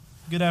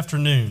Good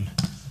afternoon.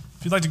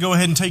 If you'd like to go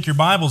ahead and take your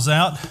Bibles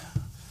out,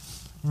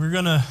 we're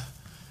going to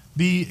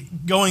be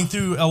going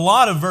through a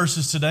lot of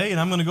verses today, and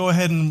I'm going to go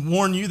ahead and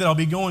warn you that I'll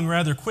be going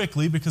rather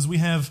quickly because we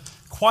have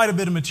quite a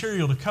bit of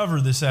material to cover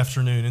this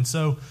afternoon. And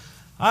so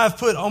I've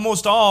put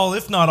almost all,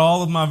 if not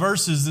all, of my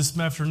verses this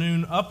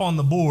afternoon up on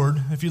the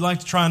board. If you'd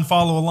like to try and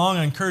follow along,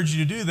 I encourage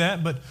you to do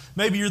that, but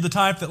maybe you're the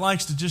type that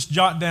likes to just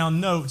jot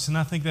down notes, and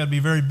I think that'd be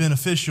very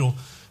beneficial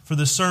for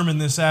the sermon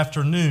this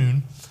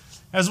afternoon.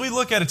 As we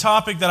look at a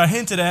topic that I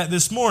hinted at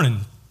this morning,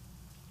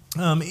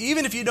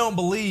 even if you don't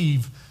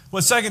believe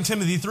what 2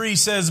 Timothy 3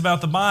 says about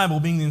the Bible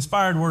being the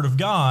inspired Word of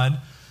God,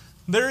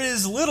 there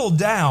is little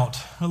doubt,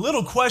 a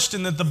little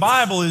question that the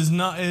Bible is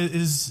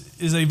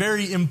a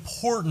very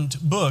important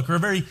book or a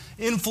very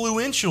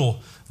influential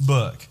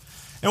book.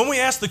 And when we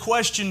ask the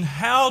question,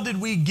 how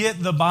did we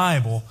get the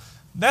Bible?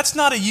 That's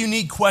not a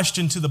unique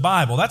question to the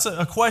Bible. That's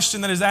a question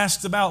that is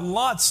asked about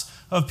lots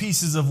of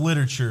pieces of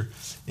literature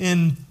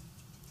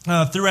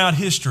throughout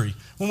history.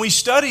 When we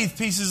study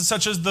pieces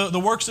such as the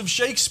works of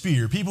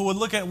Shakespeare, people would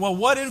look at, well,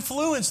 what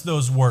influenced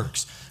those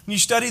works? When you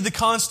study the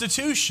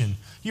Constitution,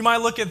 you might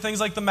look at things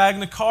like the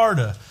Magna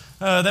Carta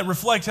that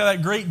reflect how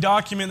that great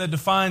document that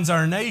defines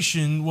our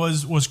nation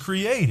was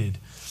created.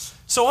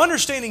 So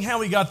understanding how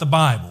we got the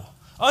Bible,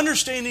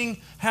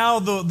 understanding how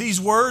these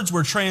words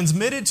were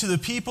transmitted to the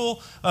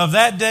people of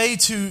that day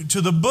to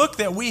the book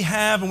that we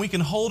have and we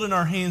can hold in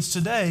our hands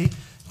today,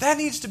 that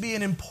needs to be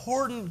an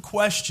important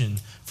question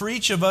for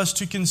each of us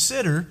to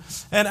consider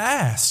and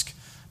ask,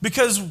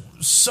 because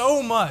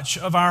so much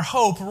of our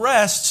hope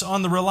rests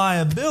on the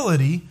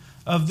reliability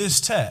of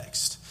this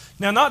text.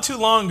 Now, not too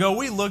long ago,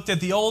 we looked at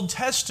the Old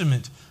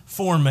Testament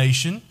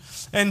formation,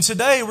 and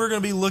today we're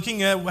going to be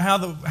looking at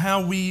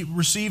how we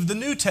received the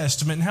New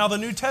Testament and how the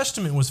New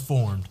Testament was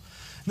formed.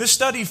 This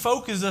study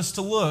focuses us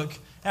to look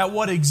at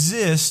what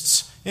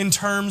exists in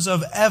terms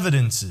of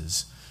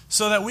evidences,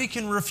 so that we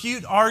can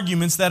refute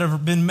arguments that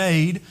have been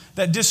made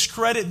that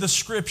discredit the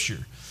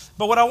Scripture.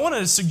 But what I want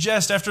to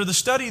suggest after the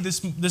study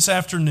this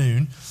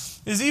afternoon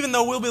is, even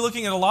though we'll be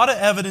looking at a lot of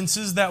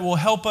evidences that will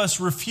help us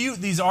refute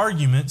these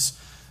arguments,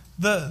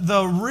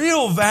 the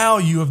real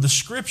value of the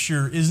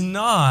Scripture is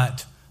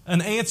not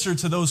an answer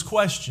to those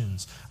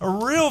questions. A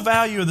real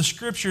value of the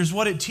Scripture is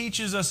what it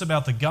teaches us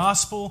about the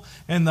gospel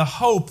and the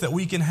hope that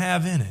we can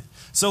have in it.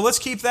 So let's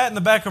keep that in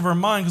the back of our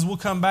mind, because we'll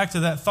come back to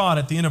that thought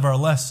at the end of our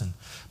lesson.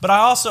 But I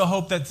also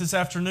hope that this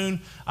afternoon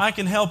I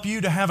can help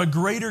you to have a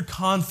greater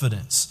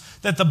confidence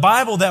that the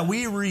Bible that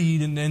we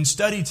read and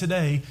study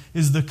today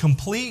is the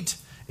complete,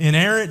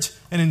 inerrant,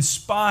 and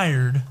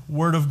inspired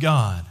Word of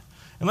God.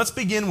 And let's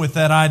begin with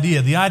that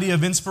idea, the idea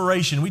of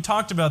inspiration. We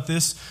talked about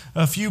this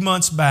a few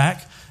months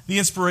back, the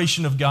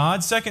inspiration of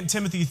God. 2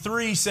 Timothy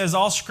 3 says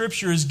all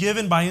Scripture is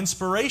given by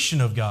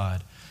inspiration of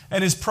God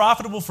and is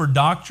profitable for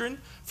doctrine,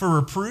 for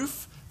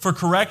reproof, for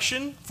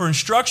correction, for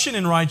instruction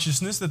in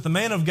righteousness, that the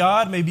man of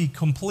God may be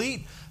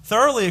complete,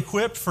 thoroughly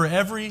equipped for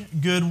every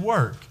good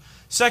work.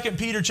 2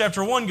 Peter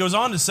chapter 1 goes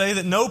on to say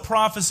that no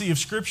prophecy of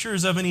Scripture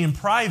is of any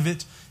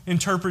private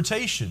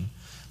interpretation.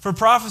 For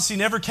prophecy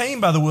never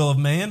came by the will of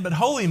man, but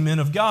holy men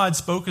of God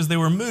spoke as they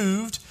were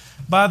moved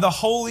by the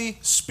Holy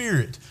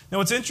Spirit. Now,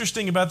 what's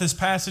interesting about this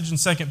passage in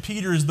 2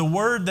 Peter is the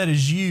word that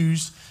is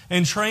used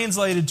and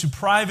translated to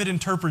private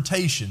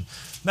interpretation.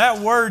 That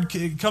word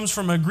comes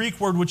from a Greek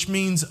word which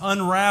means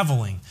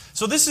unraveling.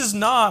 So this is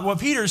not, what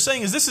Peter is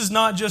saying is, this is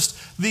not just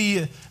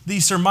the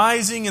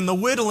surmising and the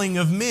whittling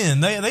of men.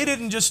 They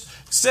didn't just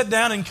sit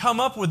down and come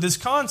up with this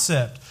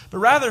concept, but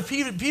rather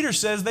Peter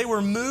says they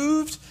were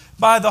moved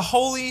by the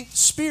Holy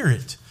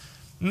Spirit.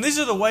 And these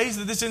are the ways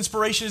that this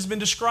inspiration has been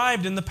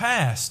described in the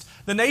past.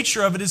 The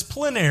nature of it is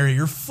plenary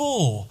or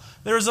full.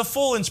 There is a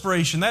full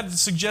inspiration. That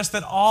suggests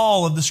that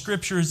all of the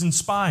Scripture is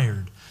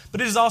inspired. But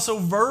it is also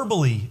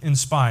verbally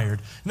inspired.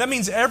 And that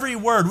means every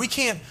word. We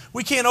can't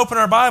open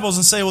our Bibles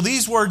and say, well,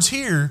 these words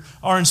here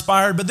are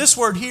inspired, but this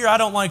word here, I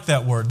don't like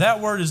that word.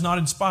 That word is not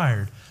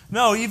inspired.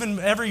 No, even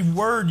every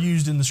word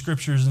used in the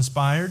Scripture is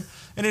inspired,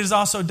 and it is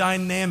also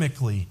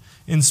dynamically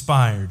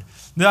inspired.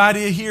 The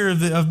idea here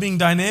of being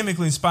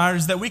dynamically inspired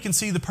is that we can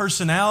see the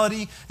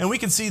personality and we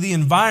can see the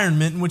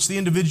environment in which the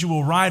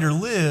individual writer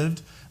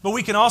lived, but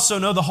we can also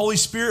know the Holy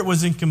Spirit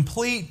was in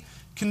complete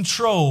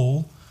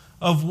control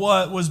of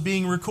what was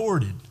being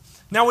recorded.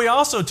 Now, we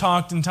also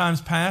talked in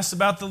times past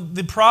about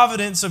the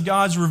providence of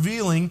God's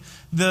revealing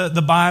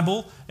the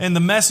Bible and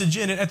the message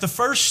in it at the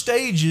first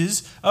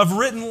stages of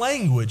written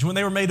language when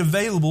they were made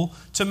available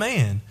to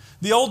man.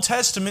 The Old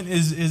Testament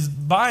is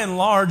by and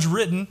large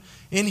written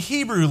in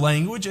Hebrew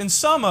language, and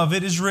some of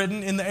it is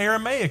written in the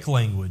Aramaic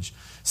language.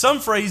 Some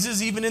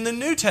phrases, even in the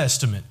New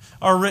Testament,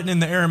 are written in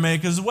the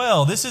Aramaic as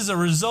well. This is a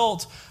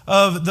result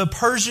of the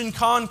Persian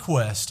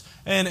conquest.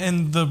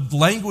 And the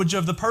language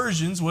of the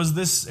Persians was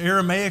this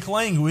Aramaic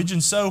language.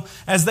 And so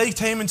as they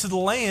came into the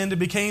land, it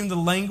became the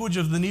language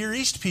of the Near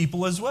East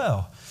people as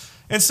well.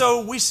 And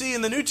so we see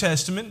in the New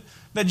Testament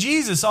that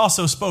Jesus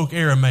also spoke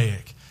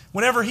Aramaic.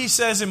 Whenever he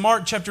says in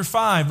Mark chapter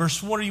 5, verse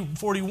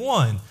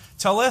 41,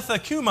 Talitha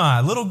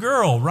Kumai, little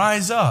girl,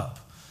 rise up.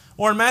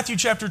 Or in Matthew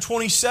chapter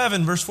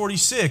 27, verse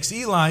 46,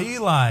 Eli,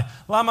 Eli,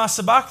 lama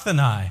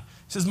sabachthani. He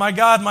says, my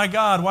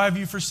God, why have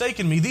you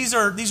forsaken me? These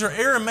are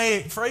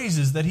Aramaic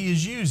phrases that he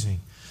is using.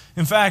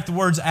 In fact, the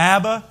words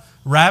Abba,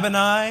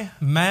 Rabboni,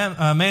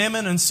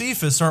 Mammon, and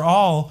Cephas are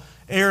all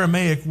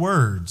Aramaic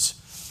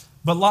words.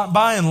 But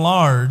by and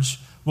large,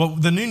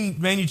 the new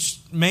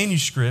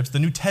manuscripts, the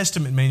New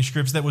Testament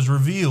manuscripts that was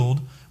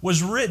revealed,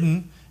 was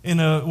written in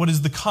what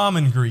is the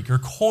common Greek, or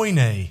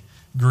Koine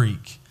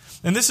Greek.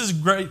 And this is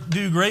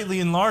due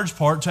greatly in large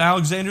part to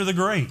Alexander the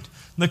Great.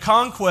 The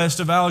conquest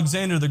of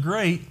Alexander the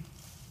Great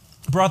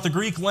brought the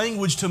Greek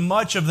language to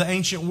much of the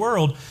ancient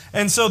world.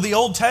 And so the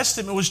Old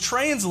Testament was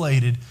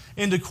translated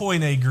into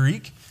Koine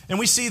Greek, and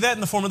we see that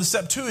in the form of the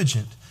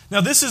Septuagint.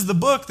 Now, this is the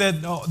book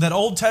that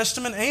Old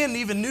Testament and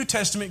even New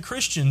Testament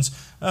Christians,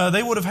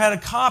 they would have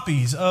had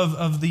copies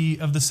of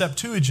the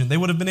Septuagint. They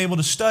would have been able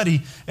to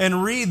study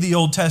and read the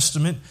Old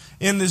Testament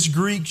in this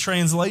Greek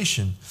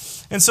translation.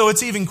 And so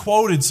it's even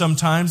quoted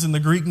sometimes in the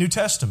Greek New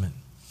Testament.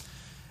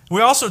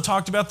 We also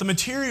talked about the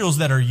materials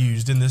that are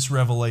used in this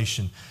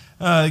revelation.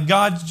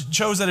 God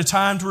chose at a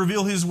time to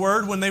reveal His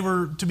Word when they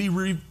were to be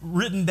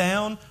written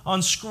down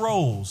on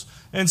scrolls.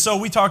 And so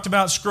we talked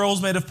about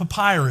scrolls made of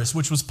papyrus,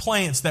 which was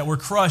plants that were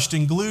crushed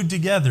and glued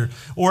together,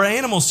 or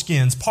animal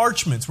skins,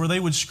 parchments, where they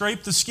would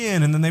scrape the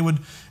skin and then they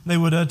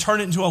would turn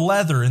it into a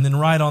leather and then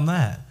write on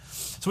that.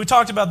 So we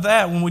talked about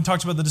that when we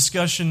talked about the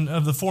discussion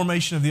of the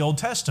formation of the Old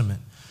Testament.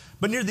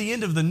 But near the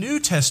end of the New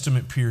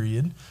Testament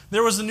period,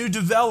 there was a new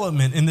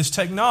development in this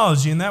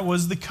technology, and that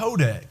was the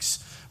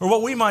Codex, or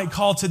what we might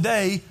call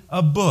today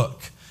a book.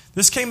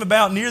 This came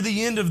about near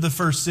the end of the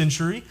first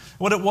century.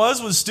 What it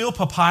was still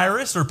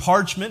papyrus or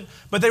parchment,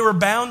 but they were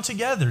bound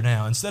together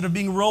now instead of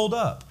being rolled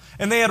up.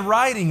 And they had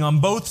writing on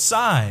both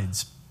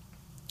sides.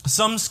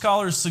 Some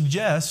scholars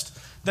suggest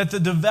that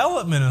the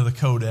development of the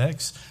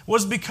Codex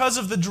was because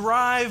of the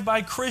drive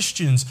by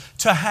Christians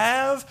to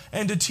have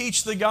and to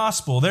teach the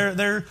gospel.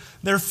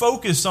 Their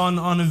focus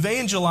on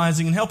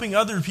evangelizing and helping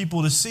other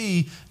people to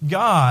see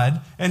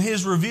God and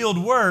His revealed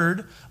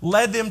Word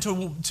led them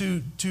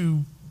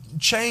to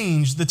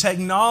change the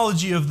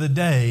technology of the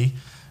day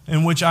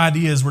in which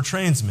ideas were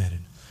transmitted.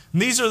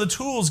 And these are the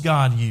tools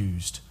God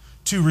used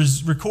to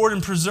record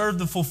and preserve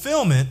the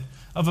fulfillment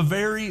of a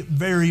very,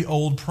 very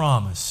old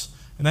promise.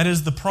 And that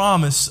is the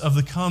promise of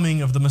the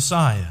coming of the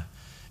Messiah.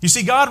 You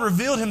see, God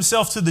revealed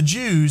Himself to the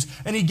Jews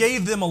and He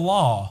gave them a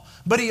law.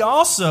 But He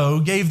also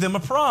gave them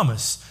a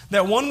promise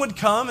that one would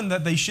come and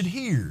that they should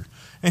hear.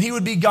 And He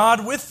would be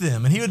God with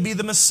them. And He would be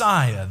the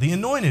Messiah, the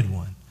anointed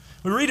one.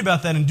 We read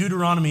about that in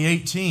Deuteronomy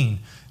 18.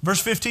 Verse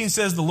 15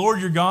 says, the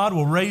Lord your God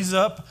will raise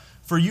up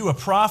for you a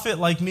prophet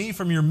like me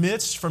from your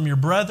midst, from your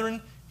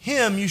brethren.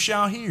 Him you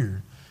shall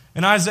hear.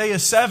 In Isaiah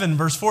 7,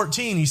 verse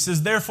 14, He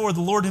says, therefore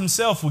the Lord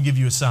Himself will give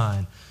you a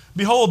sign.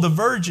 Behold, the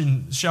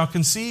virgin shall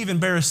conceive and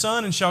bear a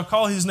son and shall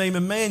call his name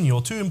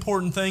Emmanuel. Two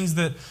important things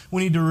that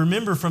we need to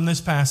remember from this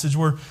passage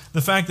were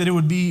the fact that it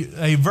would be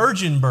a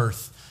virgin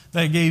birth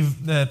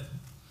that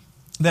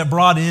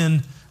brought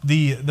in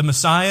the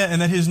Messiah,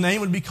 and that His name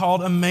would be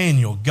called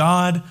Emmanuel,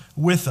 God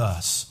with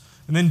us.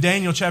 And then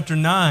Daniel chapter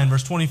 9,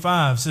 verse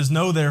 25 says,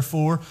 know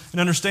therefore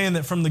and understand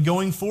that from the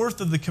going forth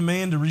of the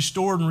command to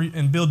restore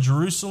and build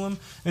Jerusalem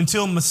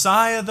until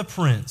Messiah the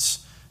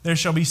Prince, there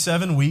shall be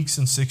 7 weeks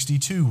and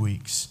 62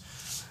 weeks.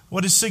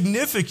 What is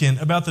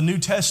significant about the New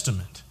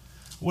Testament,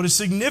 what is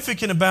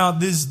significant about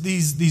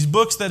these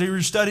books that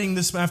we're studying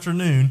this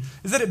afternoon,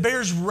 is that it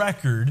bears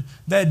record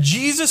that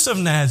Jesus of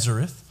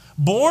Nazareth,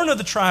 born of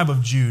the tribe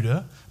of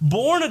Judah,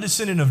 born a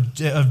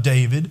descendant of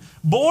David,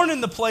 born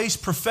in the place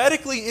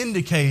prophetically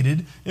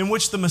indicated in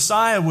which the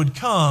Messiah would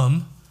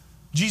come,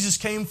 Jesus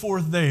came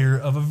forth there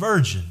of a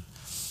virgin.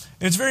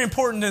 And it's very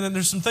important, and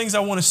there's some things I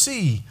want to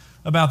see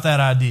about that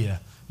idea.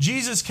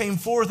 Jesus came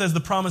forth as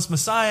the promised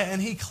Messiah,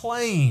 and He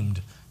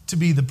claimed to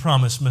be the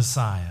promised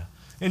Messiah.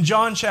 In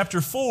John chapter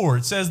 4,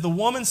 it says, the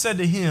woman said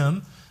to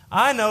Him,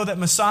 I know that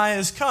Messiah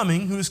is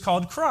coming, who is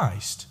called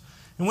Christ.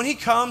 And when He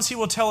comes, He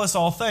will tell us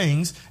all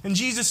things. And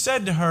Jesus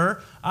said to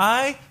her,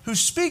 I who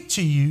speak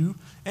to you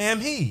am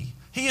He.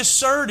 He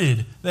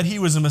asserted that He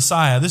was a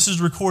Messiah. This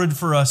is recorded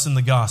for us in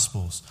the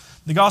Gospels.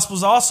 The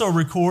Gospels also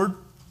record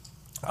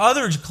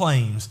other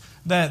claims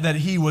that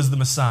He was the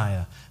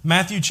Messiah.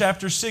 Matthew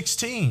chapter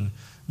 16,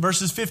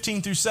 verses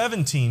 15 through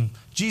 17,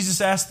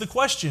 Jesus asked the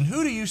question,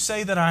 who do you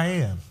say that I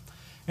am?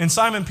 And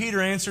Simon Peter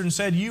answered and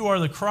said, you are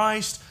the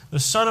Christ, the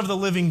Son of the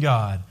living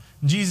God.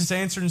 And Jesus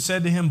answered and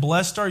said to him,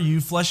 blessed are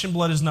you, flesh and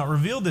blood has not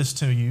revealed this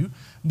to you,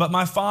 but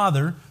my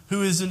Father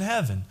who is in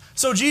heaven.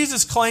 So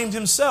Jesus claimed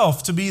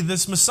Himself to be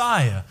this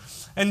Messiah.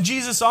 And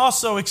Jesus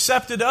also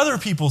accepted other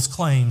people's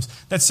claims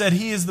that said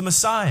He is the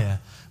Messiah.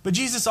 But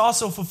Jesus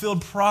also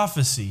fulfilled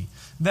prophecy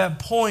that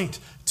point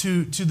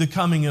to the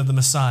coming of the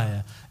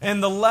Messiah.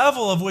 And the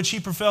level of which He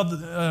fulfilled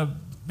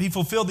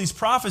these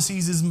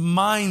prophecies is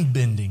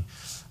mind-bending.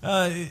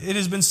 It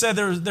has been said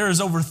there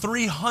is over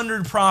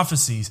 300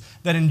 prophecies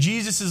that in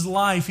Jesus'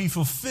 life He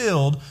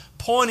fulfilled,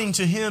 pointing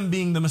to Him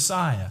being the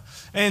Messiah.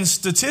 And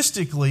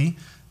statistically,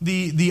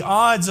 the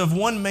odds of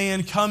one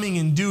man coming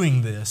and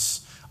doing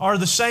this are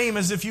the same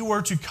as if you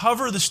were to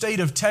cover the state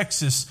of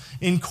Texas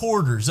in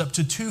quarters up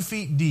to 2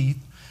 feet deep,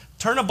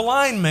 turn a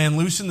blind man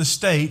loose in the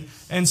state,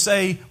 and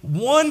say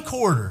 1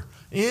 quarter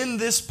in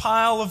this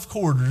pile of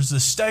quarters, the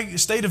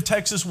state of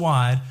Texas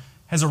wide,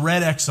 has a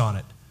red X on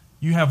it.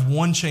 You have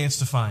 1 chance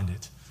to find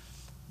it.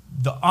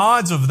 The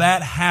odds of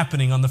that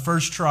happening on the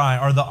first try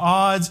are the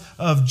odds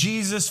of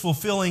Jesus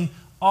fulfilling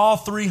all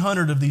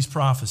 300 of these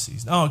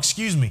prophecies.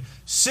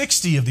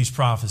 60 of these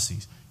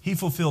prophecies. He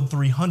fulfilled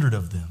 300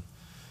 of them.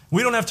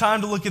 We don't have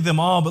time to look at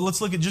them all, but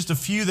let's look at just a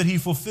few that he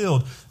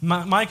fulfilled.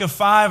 Micah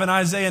 5 and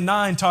Isaiah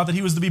 9 taught that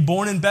he was to be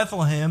born in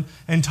Bethlehem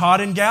and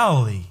taught in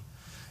Galilee.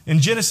 In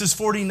Genesis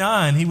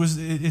 49,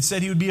 it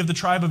said he would be of the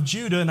tribe of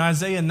Judah, and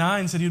Isaiah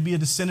 9 said he would be a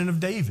descendant of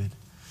David.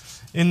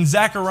 In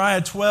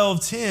Zechariah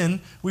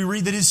 12:10, we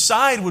read that his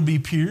side would be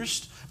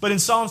pierced, but in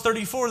Psalm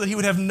 34 that he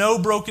would have no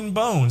broken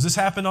bones. This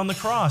happened on the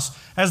cross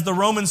as the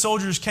Roman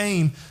soldiers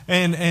came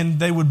and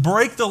they would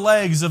break the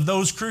legs of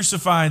those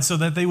crucified so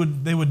that they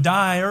would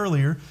die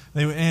earlier.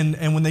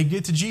 And when they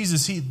get to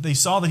Jesus, they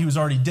saw that he was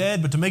already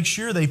dead, but to make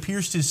sure they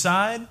pierced his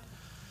side.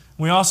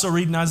 We also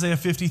read in Isaiah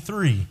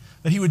 53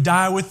 that he would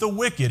die with the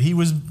wicked. He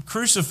was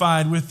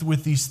crucified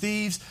with these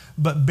thieves,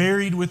 but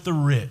buried with the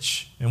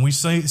rich. And we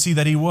see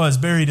that he was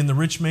buried in the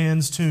rich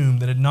man's tomb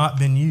that had not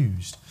been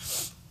used.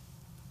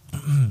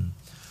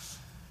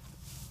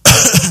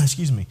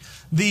 Excuse me.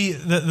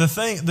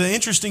 The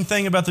interesting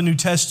thing about the New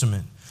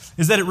Testament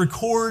is that it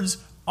records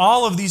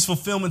all of these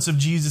fulfillments of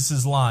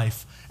Jesus'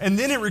 life, and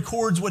then it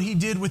records what he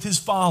did with his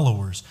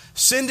followers,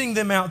 sending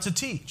them out to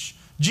teach.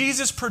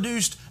 Jesus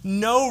produced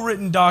no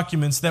written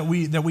documents that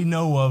we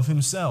know of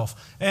himself,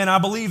 and I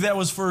believe that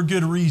was for a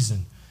good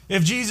reason.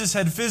 If Jesus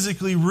had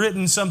physically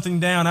written something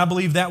down, I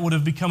believe that would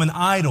have become an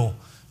idol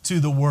to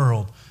the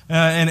world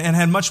and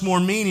had much more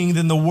meaning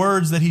than the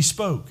words that he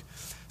spoke.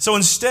 So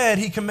instead,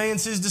 he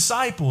commands his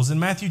disciples in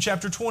Matthew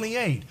chapter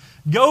 28,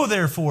 "Go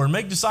therefore and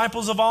make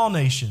disciples of all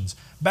nations,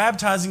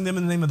 baptizing them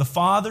in the name of the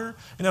Father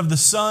and of the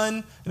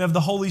Son and of the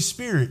Holy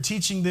Spirit,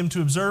 teaching them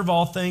to observe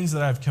all things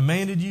that I have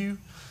commanded you."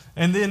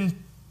 And then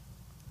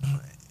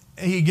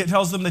he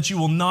tells them that you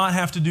will not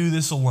have to do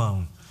this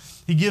alone.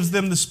 He gives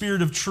them the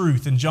Spirit of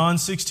truth in John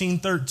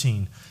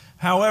 16:13.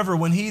 "However,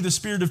 when he, the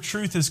Spirit of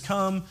truth, has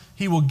come,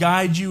 he will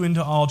guide you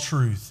into all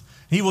truth.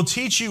 He will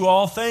teach you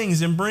all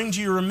things and bring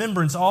to your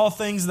remembrance all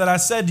things that I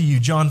said to you."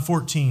 John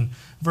 14,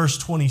 verse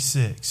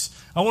 26.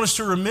 I want us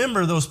to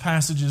remember those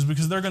passages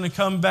because they're going to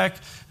come back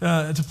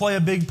to play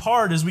a big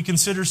part as we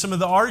consider some of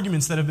the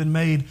arguments that have been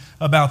made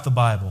about the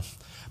Bible.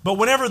 But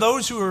whenever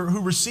those who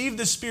received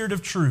the Spirit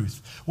of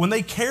truth, when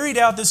they carried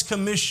out this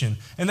commission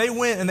and they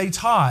went and they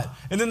taught,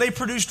 and then they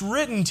produced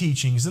written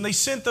teachings, and they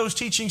sent those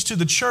teachings to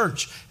the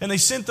church, and they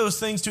sent those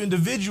things to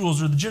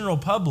individuals or the general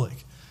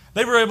public,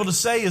 they were able to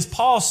say, as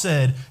Paul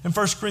said in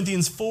 1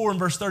 Corinthians 4 and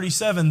verse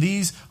 37,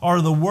 "These are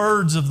the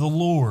words of the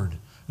Lord.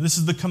 This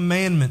is the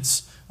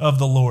commandments of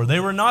the Lord." They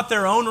were not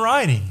their own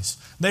writings.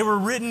 They were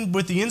written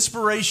with the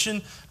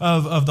inspiration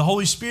of the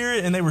Holy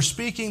Spirit, and they were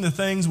speaking the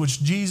things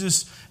which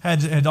Jesus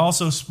had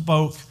also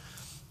spoke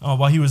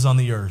while he was on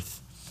the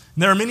earth.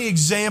 And there are many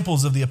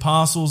examples of the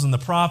apostles and the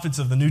prophets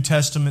of the New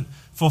Testament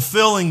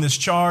fulfilling this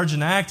charge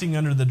and acting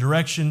under the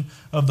direction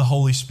of the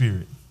Holy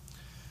Spirit.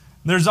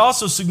 There's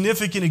also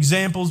significant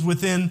examples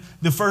within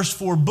the first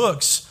 4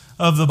 books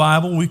of the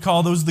Bible. We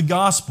call those the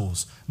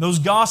Gospels. Those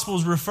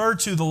Gospels refer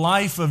to the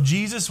life of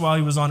Jesus while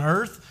he was on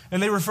earth,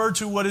 and they refer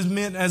to what is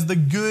meant as the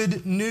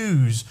good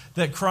news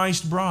that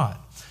Christ brought.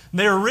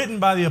 They are written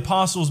by the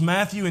apostles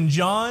Matthew and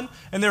John,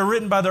 and they're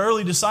written by the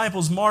early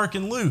disciples Mark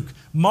and Luke.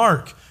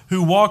 Mark,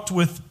 who walked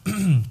with,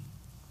 who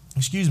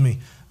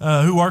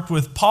walked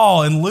with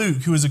Paul, and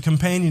Luke, who was a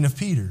companion of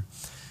Peter.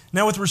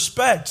 Now, with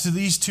respect to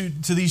these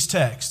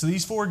texts, to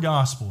these 4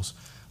 Gospels,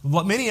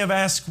 many have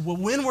asked, well,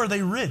 when were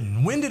they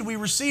written? When did we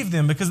receive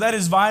them? Because that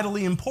is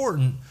vitally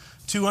important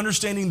to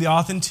understanding the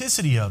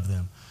authenticity of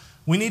them.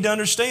 We need to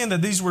understand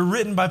that these were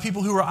written by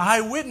people who were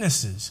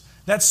eyewitnesses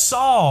that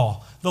saw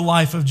the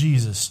life of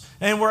Jesus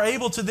and were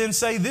able to then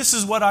say, "This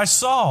is what I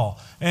saw,"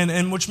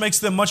 and which makes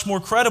them much more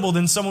credible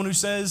than someone who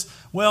says,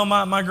 "Well,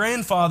 my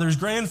grandfather's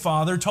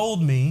grandfather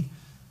told me."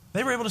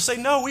 They were able to say,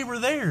 "No, we were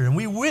there and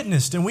we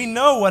witnessed and we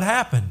know what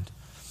happened."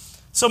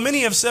 So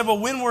many have said, well,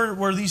 when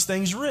were these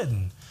things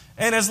written?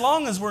 And as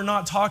long as we're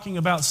not talking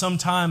about some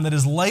time that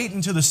is late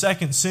into the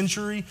 2nd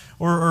century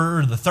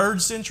or the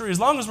 3rd century, as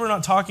long as we're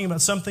not talking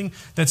about something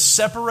that's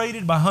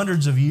separated by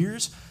hundreds of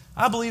years,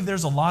 I believe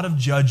there's a lot of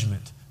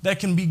judgment that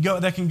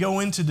can go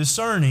into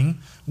discerning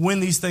when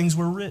these things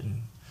were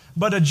written.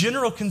 But a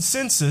general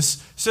consensus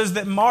says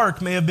that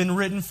Mark may have been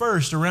written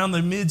first, around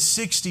the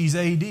mid-60s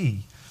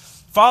AD.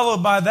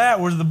 Followed by that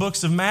were the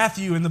books of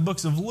Matthew and the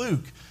books of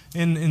Luke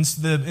in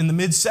the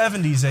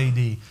mid-70s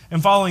AD.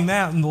 And following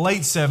that, in the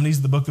late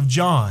 70s, the book of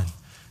John.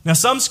 Now,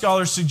 some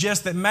scholars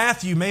suggest that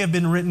Matthew may have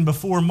been written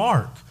before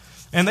Mark.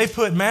 And they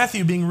put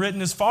Matthew being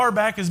written as far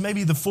back as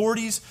maybe the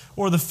 40s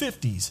or the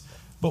 50s.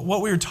 But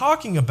what we are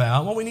talking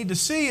about, what we need to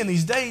see in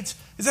these dates,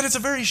 is that it's a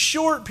very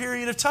short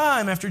period of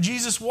time after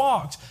Jesus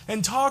walked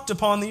and talked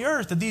upon the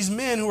earth that these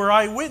men who were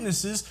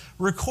eyewitnesses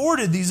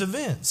recorded these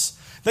events.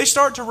 They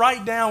start to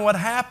write down what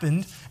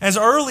happened as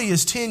early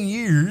as 10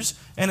 years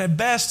and at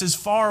best as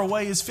far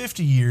away as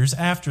 50 years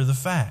after the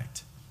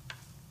fact.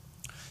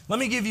 Let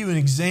me give you an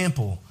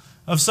example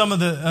of some of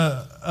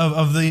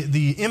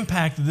the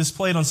impact that this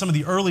played on some of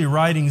the early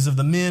writings of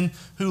the men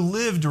who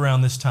lived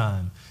around this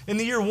time. In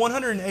the year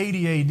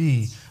 180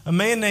 A.D., a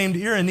man named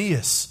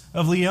Irenaeus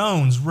of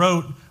Lyons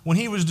wrote when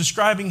he was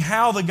describing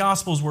how the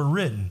Gospels were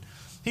written.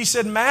 He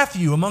said,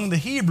 Matthew, among the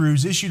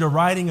Hebrews, issued a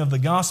writing of the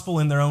Gospel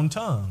in their own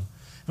tongue.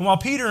 And while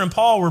Peter and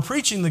Paul were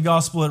preaching the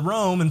Gospel at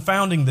Rome and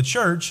founding the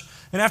church,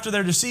 and after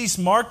their decease,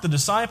 Mark, the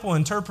disciple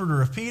and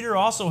interpreter of Peter,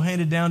 also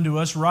handed down to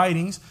us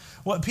writings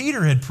what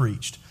Peter had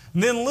preached.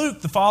 And then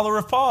Luke, the father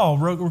of Paul,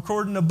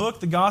 recorded in a book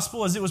the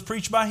gospel as it was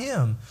preached by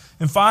him.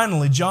 And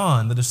finally,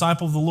 John, the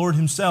disciple of the Lord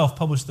himself,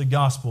 published the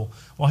gospel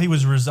while he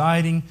was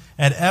residing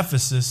at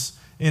Ephesus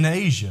in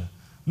Asia.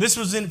 This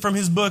was from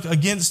his book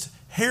Against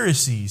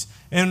Heresies.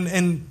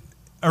 And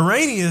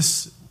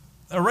Irenaeus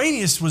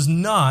was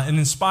not an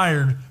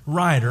inspired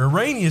writer.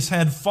 Irenaeus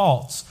had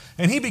faults,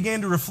 and he began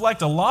to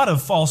reflect a lot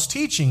of false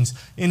teachings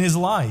in his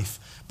life.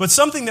 But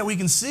something that we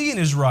can see in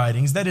his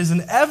writings that is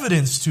an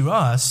evidence to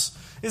us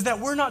is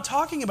that we're not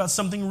talking about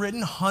something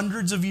written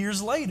hundreds of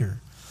years later.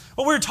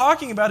 What we're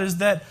talking about is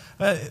that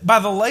by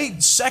the late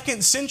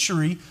 2nd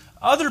century,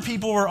 other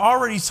people were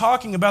already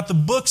talking about the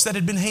books that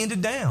had been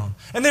handed down.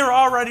 And they were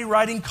already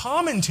writing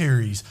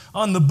commentaries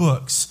on the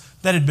books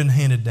that had been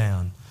handed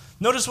down.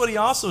 Notice what he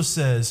also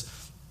says,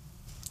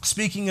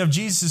 speaking of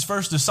Jesus'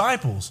 first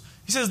disciples.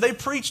 He says, they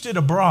preached it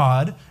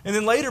abroad, and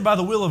then later, by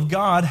the will of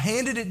God,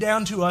 handed it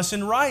down to us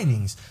in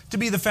writings to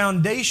be the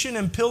foundation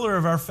and pillar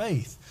of our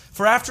faith.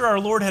 For after our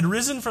Lord had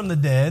risen from the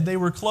dead, they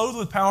were clothed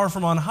with power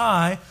from on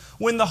high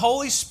when the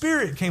Holy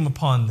Spirit came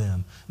upon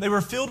them. They were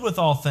filled with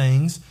all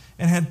things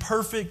and had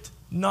perfect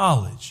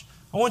knowledge.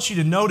 I want you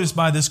to notice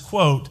by this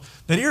quote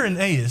that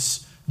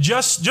Irenaeus,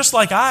 just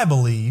like I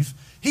believe,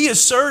 he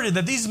asserted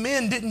that these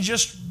men didn't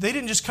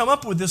just come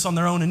up with this on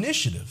their own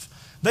initiative.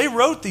 They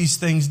wrote these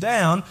things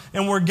down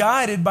and were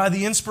guided by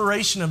the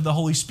inspiration of the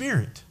Holy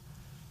Spirit.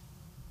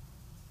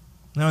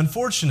 Now,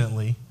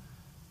 unfortunately,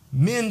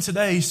 men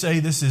today say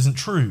this isn't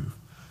true.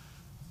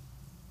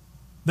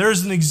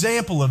 There's an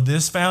example of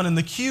this found in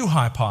the Q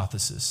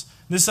hypothesis.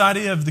 This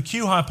idea of the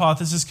Q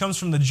hypothesis comes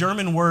from the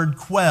German word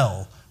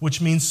Quell,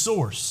 which means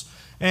source.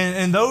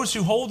 And those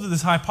who hold to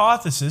this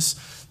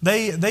hypothesis,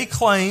 they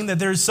claim that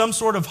there is some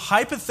sort of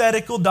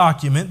hypothetical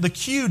document, the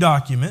Q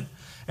document,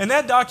 and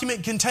that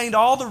document contained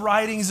all the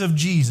writings of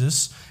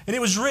Jesus, and it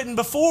was written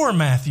before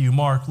Matthew,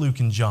 Mark, Luke,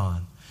 and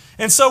John.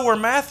 And so where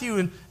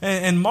Matthew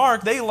and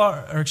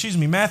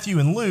Matthew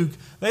and Luke,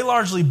 they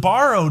largely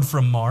borrowed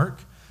from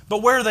Mark,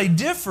 but where they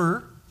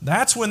differ,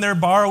 that's when they're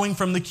borrowing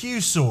from the Q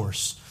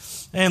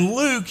source. And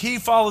Luke, he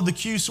followed the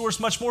Q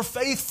source much more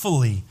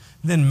faithfully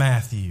than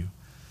Matthew.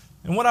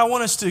 And what I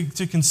want us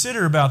to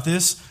consider about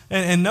this,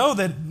 and know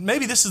that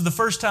maybe this is the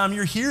first time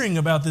you're hearing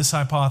about this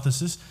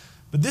hypothesis,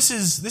 but this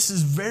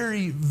is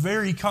very,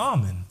 very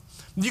common.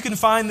 You can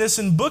find this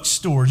in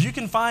bookstores. You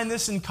can find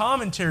this in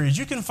commentaries.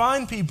 You can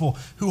find people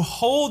who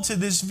hold to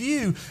this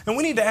view. And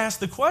we need to ask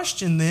the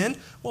question then,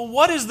 well,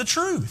 what is the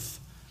truth?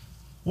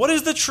 What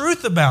is the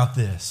truth about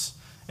this?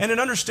 And in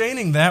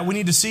understanding that, we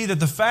need to see that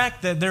the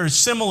fact that there is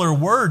similar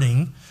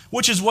wording,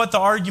 which is what the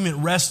argument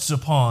rests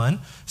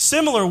upon,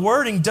 similar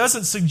wording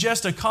doesn't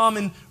suggest a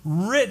common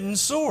written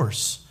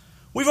source.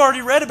 We've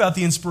already read about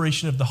the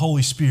inspiration of the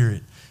Holy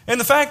Spirit. And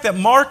the fact that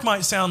Mark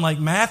might sound like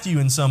Matthew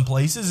in some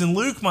places and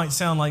Luke might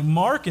sound like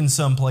Mark in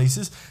some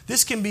places,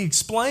 this can be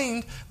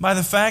explained by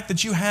the fact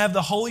that you have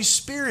the Holy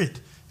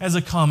Spirit as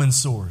a common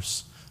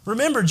source.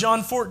 Remember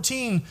John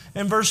 14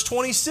 and verse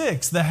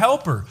 26, the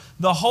Helper,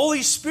 the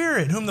Holy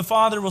Spirit, whom the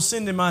Father will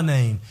send in my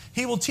name.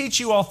 He will teach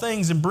you all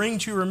things and bring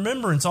to your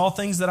remembrance all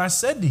things that I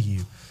said to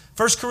you.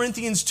 1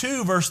 Corinthians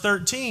 2 verse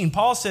 13,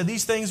 Paul said,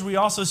 these things we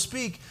also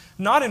speak,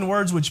 not in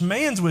words which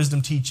man's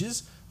wisdom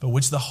teaches, but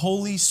which the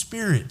Holy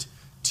Spirit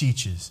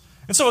teaches.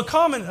 And so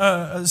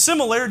a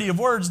similarity of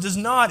words does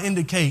not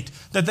indicate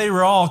that they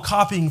were all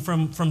copying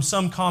from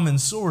some common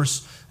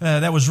source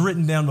that was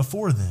written down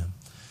before them.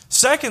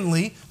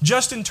 Secondly,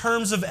 just in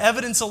terms of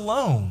evidence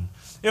alone,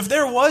 if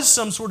there was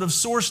some sort of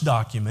source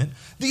document,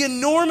 the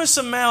enormous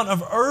amount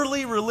of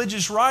early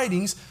religious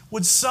writings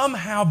would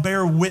somehow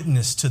bear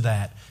witness to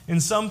that in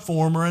some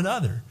form or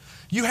another.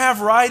 You have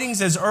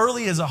writings as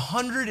early as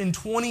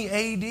 120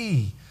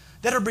 A.D.,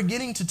 that are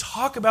beginning to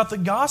talk about the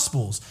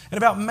Gospels and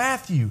about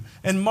Matthew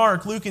and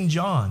Mark, Luke, and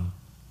John.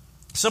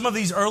 Some of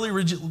these early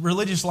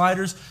religious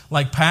writers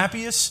like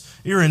Papias,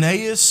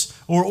 Irenaeus,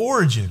 or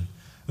Origen.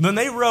 And then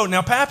they wrote,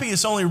 now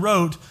Papias only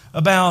wrote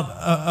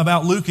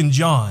about Luke and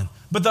John,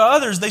 but the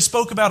others, they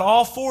spoke about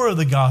all four of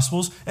the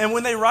Gospels, and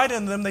when they write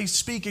in them, they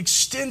speak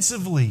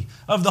extensively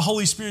of the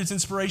Holy Spirit's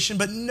inspiration,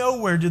 but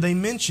nowhere do they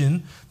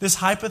mention this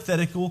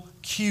hypothetical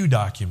Q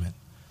document.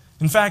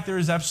 In fact, there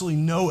is absolutely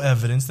no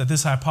evidence that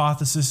this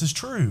hypothesis is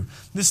true.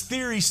 This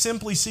theory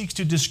simply seeks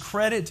to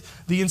discredit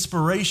the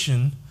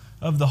inspiration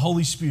of the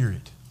Holy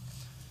Spirit.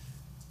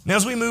 Now,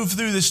 as we move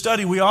through this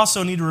study, we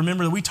also need to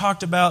remember that we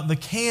talked about the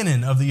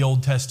canon of the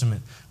Old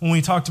Testament when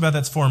we talked about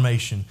its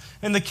formation.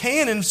 And the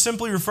canon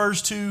simply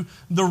refers to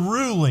the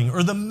ruling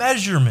or the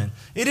measurement.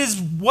 It is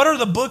what are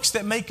the books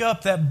that make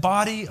up that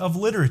body of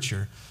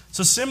literature.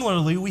 So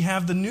similarly, we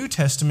have the New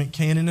Testament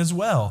canon as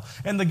well.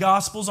 And the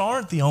Gospels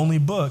aren't the only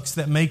books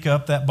that make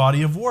up that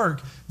body of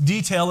work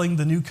detailing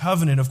the new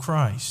covenant of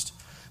Christ.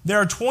 There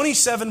are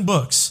 27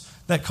 books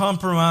that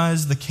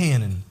comprise the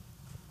canon.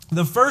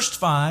 The first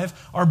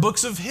 5 are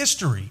books of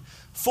history.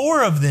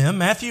 4 of them,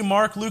 Matthew,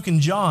 Mark, Luke, and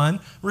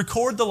John,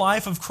 record the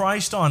life of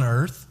Christ on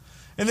earth.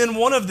 And then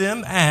one of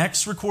them,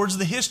 Acts, records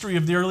the history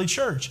of the early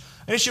church.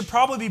 And it should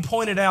probably be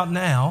pointed out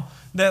now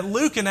that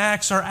Luke and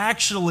Acts are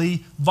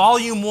actually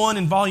volume 1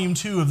 and volume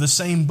 2 of the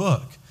same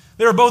book.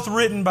 They were both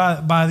written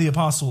by the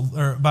apostle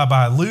or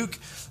by Luke,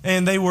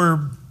 and they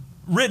were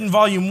written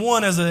volume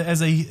 1 as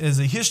a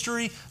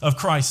history of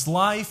Christ's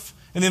life,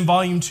 and then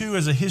volume 2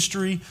 as a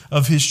history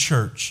of his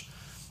church.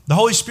 The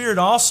Holy Spirit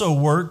also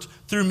worked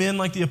through men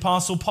like the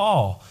Apostle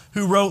Paul,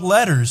 who wrote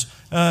letters,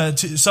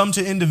 some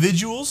to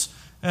individuals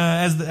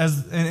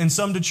and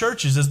some to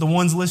churches, as the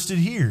ones listed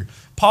here.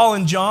 Paul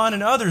and John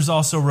and others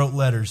also wrote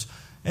letters.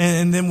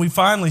 And then we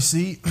finally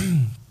see,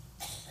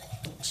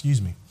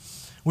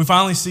 we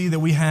finally see that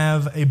we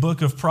have a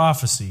book of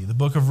prophecy, the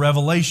book of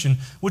Revelation,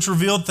 which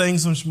revealed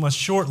things which must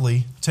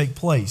shortly take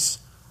place.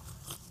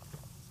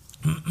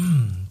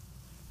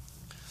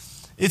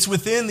 It's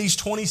within these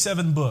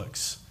 27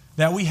 books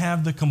that we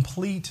have the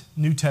complete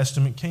New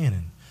Testament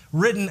canon,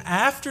 written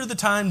after the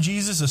time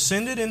Jesus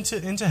ascended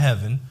into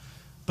heaven,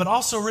 but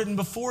also written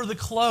before the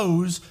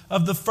close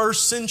of the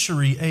 1st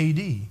century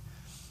A.D.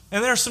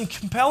 And there are some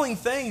compelling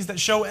things that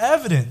show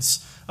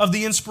evidence of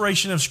the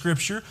inspiration of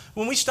Scripture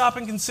when we stop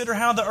and consider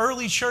how the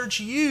early church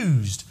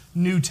used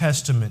New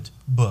Testament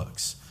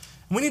books.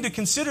 And we need to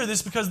consider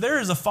this because there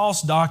is a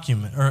false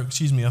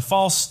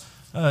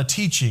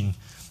teaching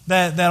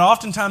that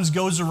oftentimes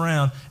goes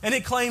around, and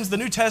it claims the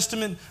New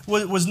Testament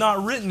was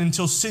not written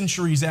until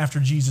centuries after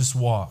Jesus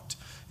walked.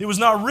 It was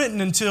not written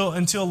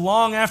until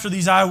long after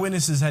these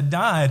eyewitnesses had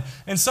died.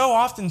 And so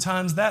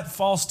oftentimes that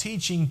false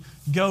teaching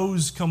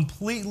goes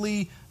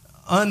completely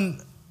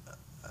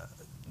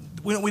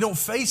we don't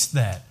face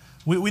that.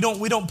 We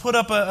don't put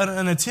up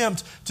an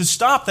attempt to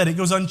stop that. It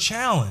goes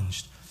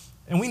unchallenged.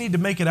 And we need to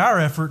make it our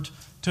effort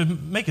to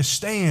make a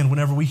stand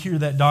whenever we hear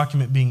that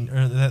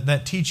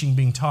that teaching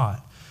being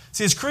taught.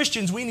 See, as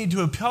Christians, we need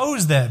to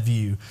oppose that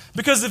view,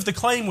 because if the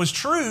claim was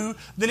true,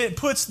 then it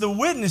puts the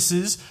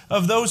witnesses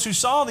of those who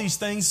saw these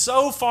things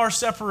so far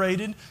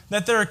separated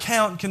that their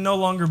account can no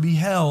longer be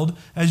held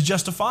as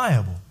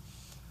justifiable.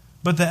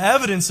 But the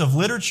evidence of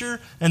literature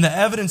and the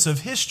evidence of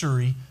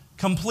history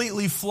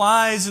completely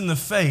flies in the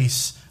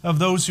face of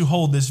those who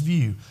hold this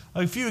view.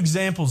 A few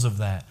examples of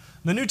that.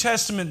 The New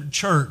Testament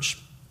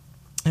church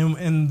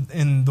and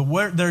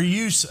their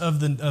use of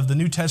the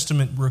New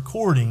Testament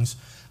recordings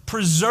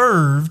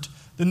preserved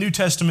the New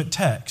Testament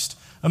text.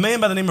 A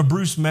man by the name of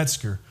Bruce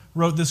Metzger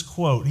wrote this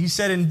quote. He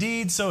said,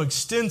 "Indeed, so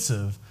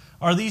extensive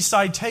are these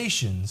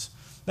citations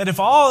that if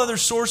all other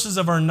sources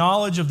of our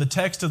knowledge of the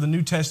text of the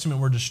New Testament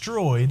were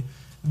destroyed,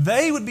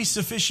 they would be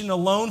sufficient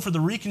alone for the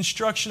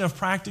reconstruction of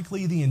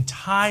practically the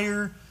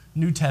entire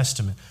New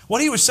Testament."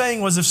 What he was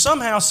saying was, if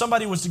somehow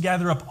somebody was to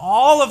gather up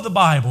all of the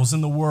Bibles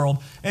in the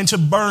world and to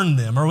burn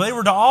them, or they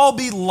were to all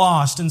be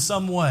lost in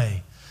some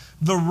way,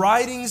 the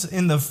writings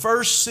in the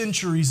first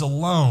centuries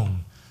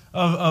alone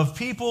of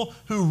people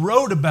who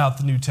wrote about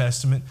the New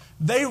Testament,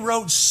 they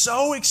wrote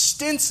so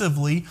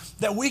extensively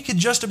that we could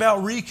just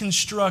about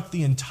reconstruct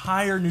the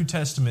entire New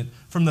Testament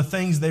from the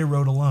things they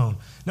wrote alone.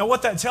 Now,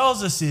 what that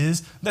tells us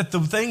is that the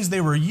things they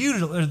were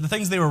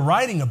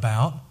writing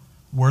about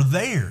were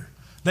there.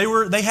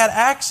 They had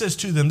access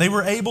to them. They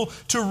were able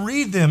to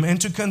read them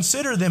and to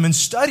consider them and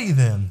study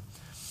them.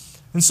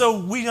 And so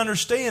we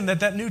understand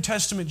that New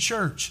Testament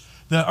church,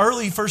 the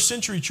early first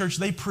century church,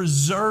 they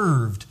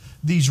preserved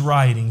these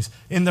writings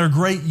in their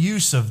great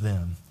use of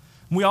them.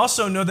 We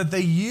also know that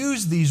they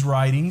used these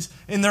writings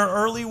in their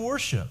early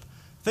worship.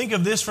 Think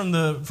of this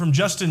from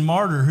Justin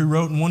Martyr, who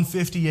wrote in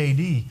 150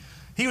 A.D.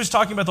 He was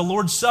talking about the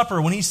Lord's Supper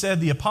when he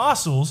said, "The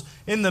apostles,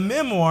 in the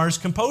memoirs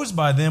composed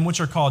by them, which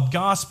are called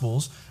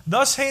Gospels,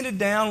 thus handed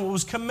down what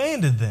was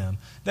commanded them,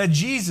 that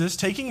Jesus,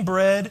 taking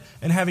bread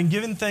and having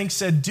given thanks,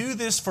 said, 'Do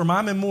this for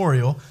my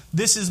memorial,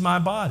 this is my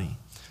body.'"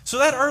 So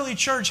that early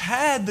church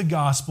had the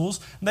Gospels.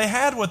 They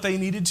had what they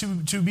needed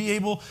to be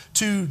able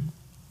to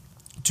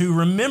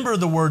remember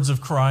the words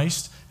of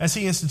Christ as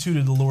he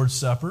instituted the Lord's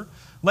Supper.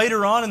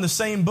 Later on in the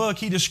same book,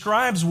 he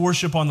describes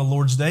worship on the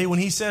Lord's Day when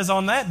he says,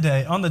 on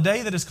the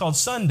day that is called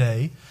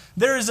Sunday,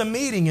 there is a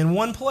meeting in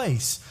one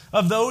place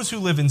of those who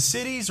live in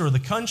cities or the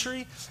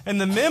country,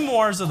 and the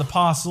memoirs of the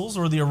apostles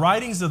or the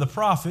writings of the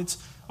prophets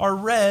are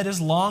read as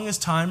long as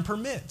time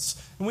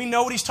permits. And we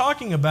know what he's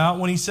talking about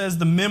when he says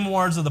the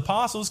memoirs of the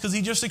apostles, because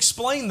he just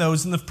explained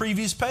those in the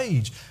previous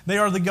page. They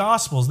are the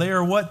Gospels. They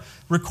are what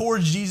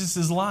records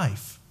Jesus'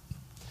 life.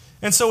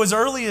 And so as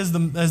early as the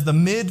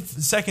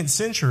mid-2nd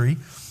century,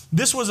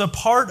 this was a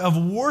part of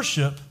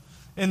worship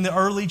in the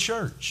early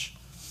church.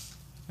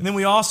 And then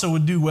we also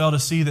would do well to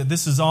see that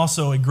this is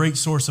also a great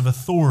source of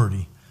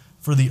authority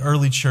for the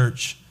early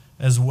church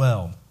as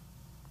well.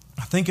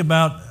 Think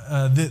about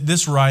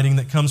this writing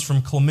that comes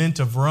from Clement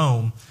of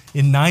Rome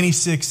in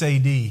 96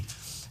 AD.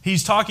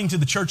 He's talking to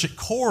the church at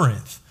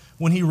Corinth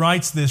when he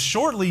writes this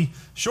shortly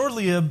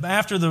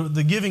after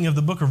the giving of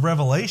the book of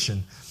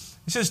Revelation.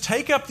 He says,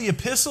 "Take up the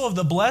epistle of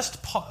the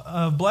blessed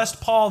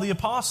Paul the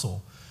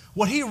apostle,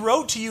 what he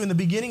wrote to you in the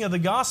beginning of the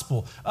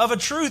gospel. Of a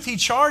truth he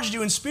charged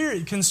you in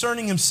spirit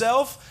concerning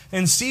himself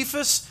and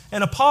Cephas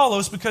and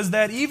Apollos, because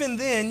that even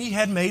then ye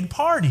had made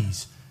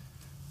parties."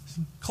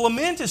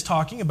 Clement is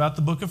talking about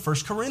the book of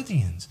 1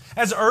 Corinthians.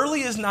 As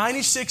early as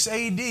 96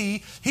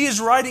 AD, he is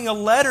writing a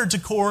letter to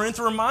Corinth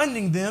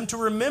reminding them to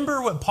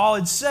remember what Paul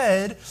had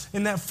said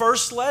in that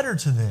first letter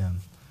to them.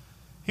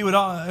 He would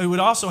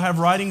also have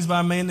writings by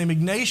a man named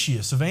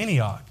Ignatius of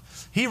Antioch.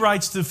 He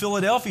writes to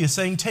Philadelphia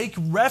saying, "Take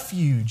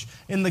refuge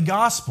in the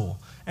gospel,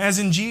 as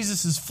in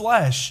Jesus'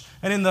 flesh,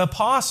 and in the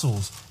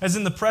apostles, as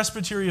in the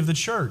presbytery of the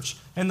church,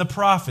 and the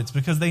prophets,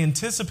 because they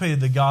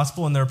anticipated the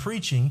gospel in their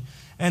preaching,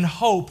 and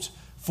hoped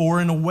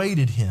for and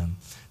awaited him."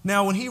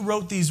 Now, when he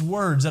wrote these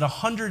words at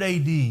 100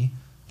 AD,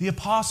 the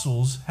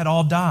apostles had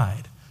all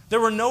died. There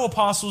were no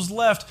apostles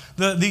left.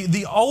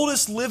 The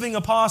oldest living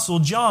apostle,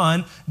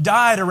 John,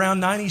 died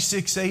around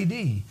 96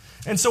 AD.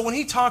 And so when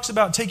he talks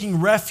about taking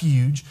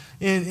refuge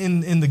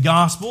in the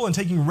gospel and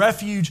taking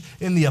refuge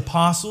in the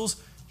apostles,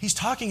 he's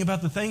talking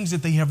about the things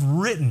that they have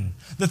written,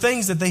 the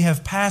things that they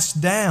have passed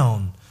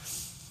down.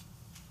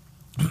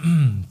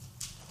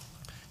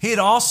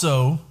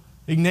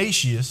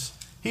 Ignatius,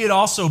 he had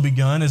also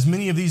begun, as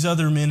many of these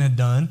other men had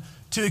done,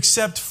 to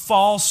accept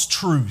false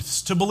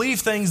truths, to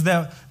believe things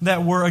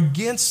that were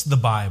against the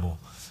Bible,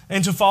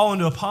 and to fall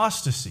into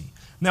apostasy.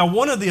 Now,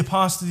 one of the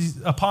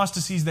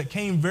apostasies that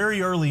came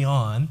very early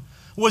on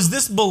was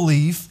this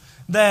belief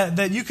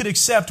that you could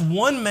accept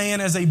one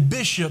man as a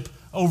bishop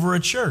over a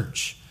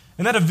church.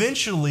 And that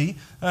eventually,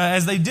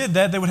 as they did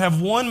that, they would have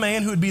one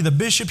man who would be the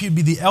bishop, he'd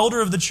be the elder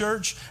of the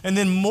church, and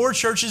then more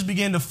churches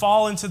began to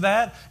fall into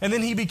that, and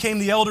then he became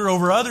the elder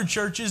over other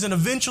churches, and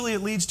eventually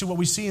it leads to what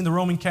we see in the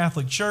Roman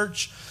Catholic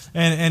Church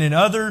and in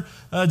other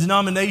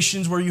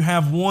denominations where you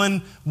have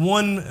one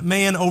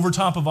man over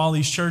top of all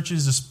these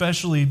churches,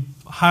 especially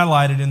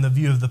highlighted in the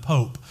view of the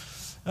Pope.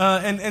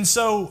 And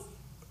so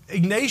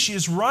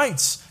Ignatius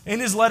writes in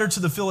his letter to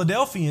the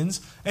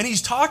Philadelphians, and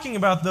he's talking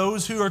about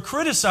those who are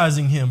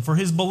criticizing him for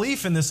his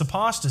belief in this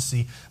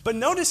apostasy. But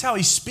notice how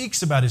he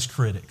speaks about his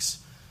critics.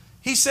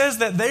 He says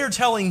that they are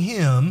telling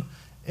him,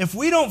 if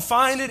we don't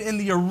find it in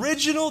the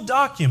original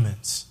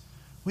documents,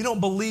 we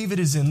don't believe it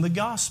is in the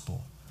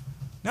gospel.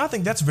 Now, I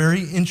think that's a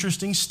very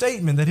interesting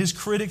statement that his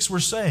critics were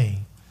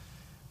saying.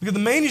 Because the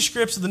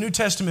manuscripts of the New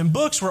Testament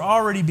books were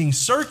already being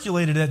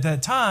circulated at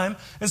that time.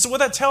 And so what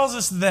that tells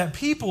us is that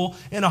people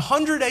in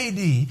 100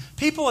 AD,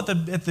 people at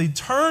the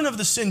turn of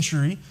the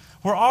century,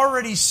 were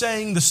already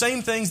saying the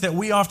same things that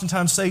we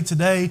oftentimes say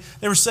today.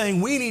 They were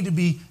saying we need to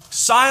be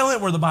silent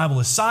where the Bible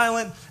is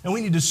silent, and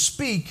we need to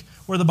speak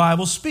where the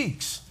Bible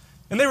speaks.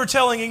 And they were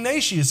telling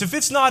Ignatius, if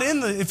it's not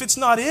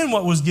in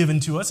what was given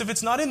to us, if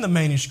it's not in the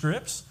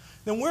manuscripts,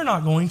 then we're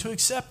not going to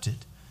accept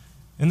it.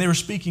 And they were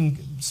speaking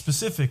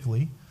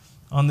specifically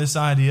on this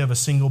idea of a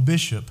single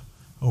bishop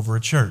over a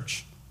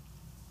church.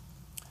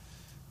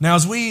 Now,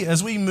 as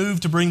we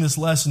move to bring this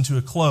lesson to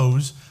a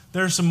close,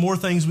 there are some more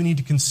things we need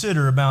to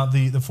consider about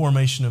the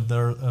formation of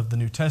the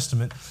New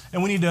Testament,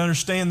 and we need to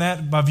understand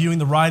that by viewing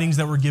the writings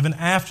that were given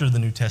after the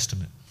New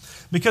Testament.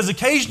 Because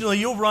occasionally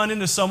you'll run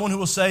into someone who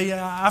will say,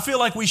 I feel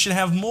like we should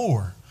have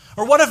more.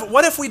 Or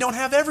what if we don't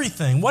have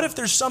everything? What if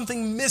there's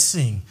something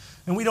missing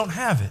and we don't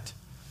have it?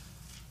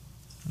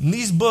 And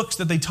these books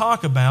that they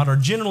talk about are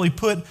generally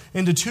put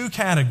into two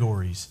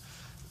categories.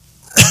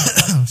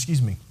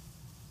 Excuse me.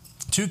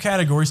 Two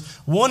categories.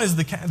 One is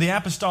the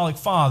Apostolic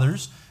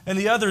Fathers, and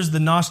the other is the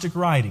Gnostic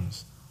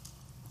writings.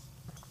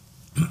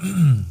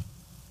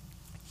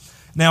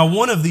 Now,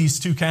 one of these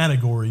two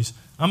categories,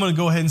 I'm going to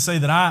go ahead and say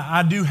that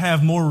I do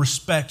have more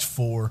respect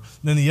for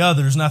than the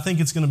others, and I think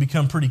it's going to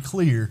become pretty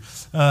clear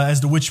as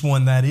to which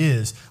one that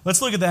is.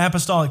 Let's look at the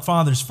Apostolic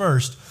Fathers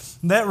first.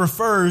 That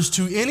refers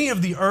to any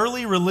of the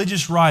early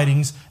religious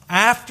writings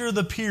after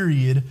the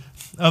period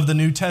of the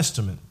New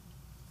Testament.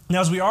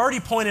 Now, as we already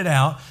pointed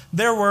out,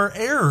 there were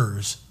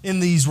errors in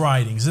these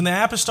writings. In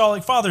the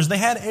apostolic fathers, they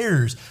had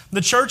errors.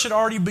 The church had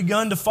already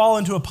begun to fall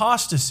into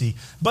apostasy.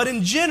 But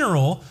in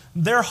general,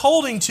 they're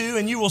holding to,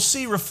 and you will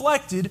see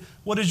reflected,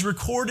 what is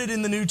recorded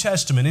in the New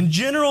Testament. In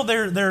general,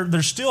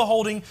 they're still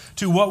holding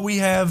to what we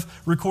have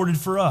recorded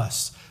for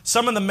us.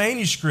 Some of the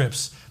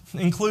manuscripts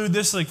include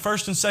this, like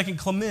 1st and 2nd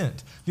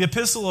Clement, the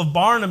epistle of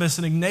Barnabas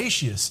and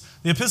Ignatius,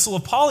 the epistle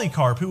of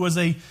Polycarp, who was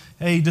a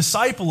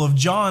disciple of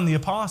John the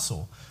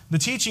Apostle, the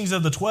teachings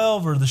of the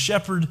 12, or the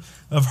shepherd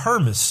of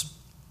Hermas.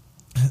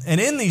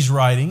 And in these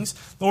writings,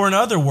 or in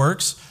other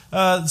works,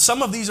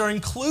 some of these are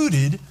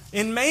included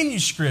in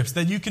manuscripts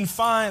that you can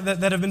find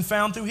that have been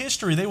found through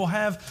history. They will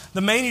have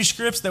the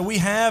manuscripts that we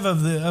have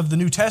of the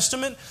New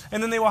Testament,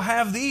 and then they will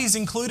have these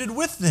included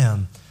with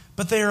them.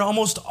 But they are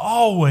almost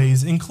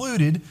always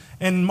included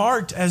and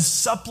marked as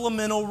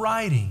supplemental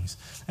writings,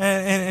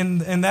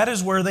 and that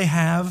is where they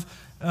have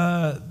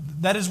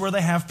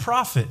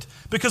profit,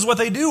 because what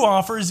they do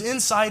offer is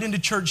insight into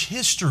church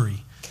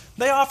history.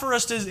 They offer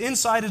us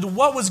insight into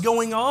what was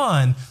going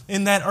on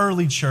in that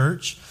early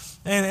church,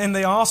 and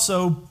they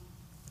also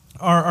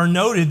are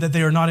noted that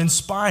they are not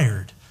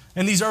inspired.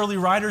 And these early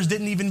writers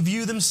didn't even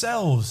view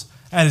themselves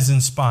as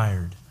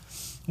inspired.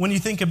 When you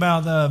think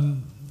about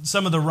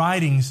some of the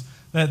writings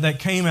that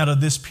came out of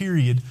this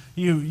period,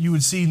 you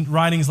would see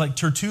writings like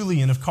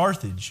Tertullian of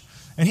Carthage.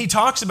 And he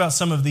talks about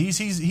some of these.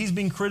 He's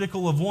being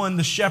critical of one,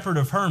 the shepherd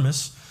of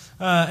Hermas.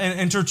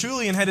 And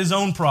Tertullian had his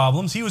own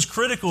problems. He was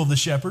critical of the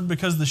shepherd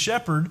because the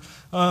shepherd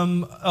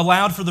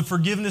allowed for the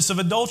forgiveness of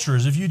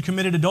adulterers. If you'd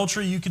committed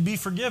adultery, you could be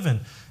forgiven.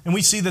 And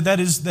we see that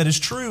is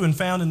true and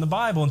found in the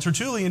Bible. And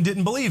Tertullian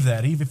didn't believe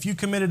that. If you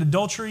committed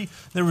adultery,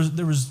 that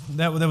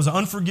was an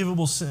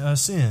unforgivable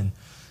sin.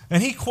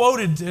 And he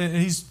quoted,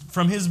 he's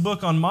from his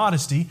book on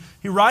modesty,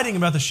 he writing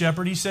about the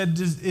shepherd, he said,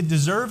 it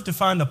deserved to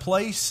find a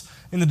place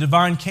in the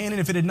divine canon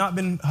if it had not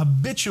been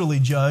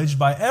habitually judged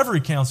by every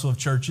council of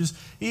churches,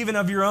 even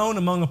of your own,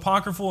 among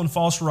apocryphal and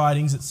false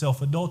writings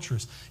itself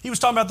adulterous. He was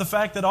talking about the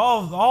fact that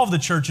all of the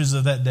churches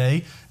of that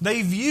day,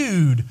 they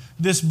viewed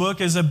this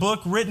book as a book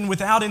written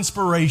without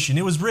inspiration.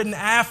 It was written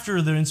after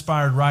the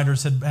inspired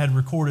writers had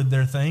recorded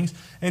their things,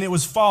 and it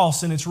was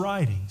false in its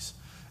writings.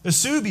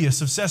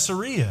 Eusebius of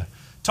Caesarea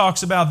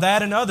talks about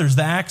that and others,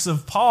 the Acts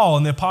of Paul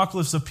and the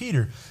Apocalypse of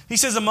Peter. He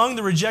says, among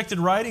the rejected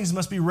writings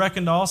must be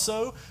reckoned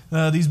also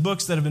these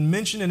books that have been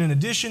mentioned, and in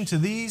addition to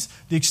these,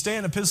 the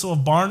extant epistle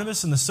of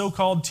Barnabas and the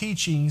so-called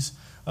teachings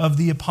of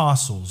the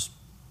apostles.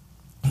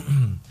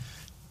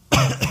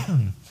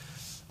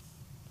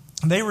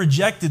 They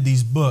rejected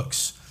these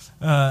books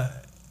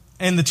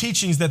and the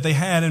teachings that they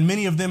had, and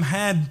many of them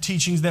had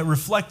teachings that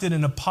reflected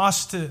an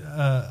apostate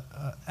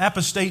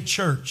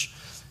church.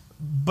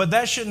 But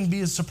that shouldn't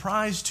be a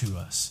surprise to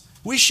us.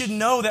 We should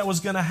know that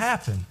was going to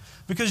happen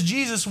because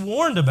Jesus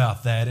warned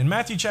about that. In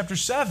Matthew chapter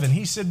 7,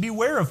 he said,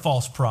 beware of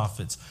false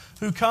prophets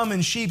who come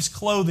in sheep's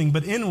clothing,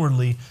 but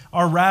inwardly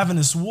are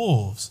ravenous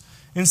wolves.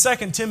 In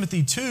 2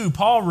 Timothy 2,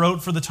 Paul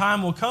wrote, for the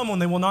time will come when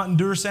they will not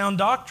endure sound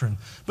doctrine,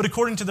 but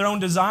according to their own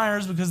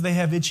desires, because they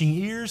have itching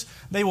ears,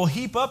 they will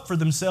heap up for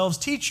themselves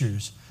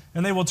teachers,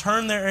 and they will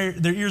turn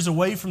their ears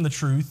away from the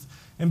truth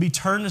and be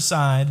turned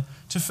aside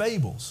to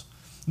fables.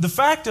 The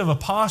fact of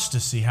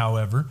apostasy,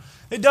 however,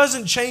 it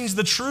doesn't change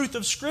the truth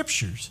of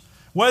Scriptures.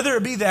 Whether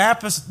it be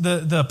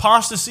the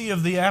apostasy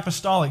of the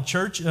apostolic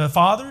church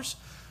fathers,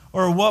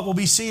 or what will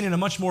be seen in a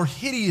much more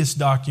hideous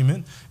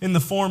document in the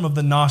form of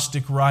the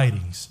Gnostic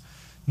writings.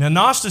 Now,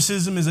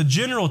 Gnosticism is a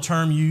general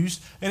term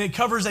used, and it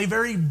covers a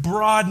very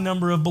broad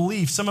number of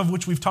beliefs, some of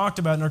which we've talked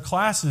about in our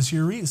classes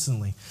here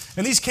recently.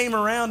 And these came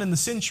around in the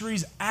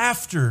centuries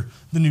after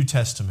the New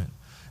Testament.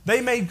 They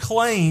made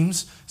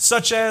claims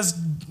such as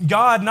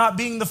God not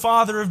being the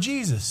Father of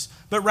Jesus,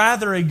 but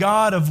rather a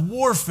God of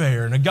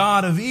warfare and a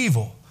God of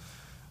evil.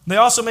 They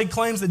also made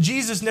claims that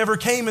Jesus never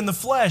came in the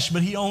flesh,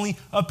 but he only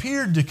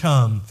appeared to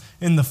come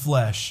in the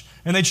flesh.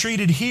 And they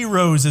treated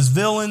heroes as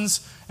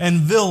villains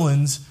and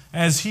villains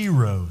as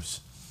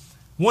heroes.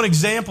 One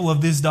example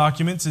of these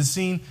documents is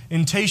seen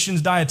in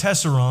Tatian's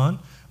Diatessaron,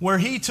 where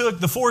he took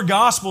the four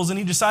Gospels and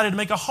he decided to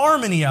make a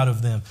harmony out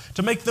of them,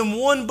 to make them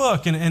one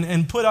book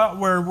and put out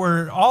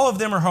where all of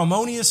them are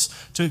harmonious,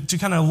 to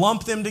kind of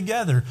lump them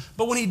together.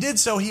 But when he did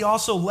so, he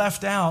also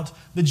left out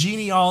the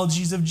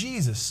genealogies of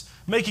Jesus,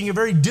 making it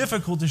very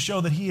difficult to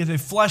show that he had a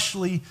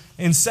fleshly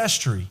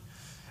ancestry.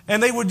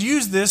 And they would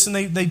use this, and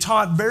they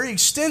taught very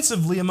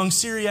extensively among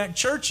Syriac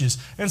churches.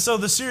 And so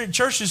the Syriac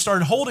churches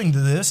started holding to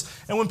this,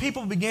 and when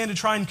people began to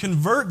try and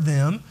convert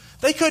them,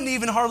 they couldn't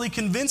even hardly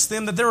convince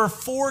them that there are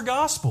four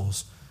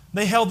Gospels.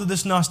 They held to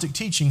this Gnostic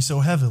teaching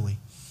so heavily.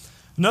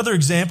 Another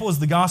example is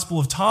the Gospel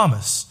of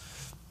Thomas.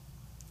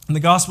 And the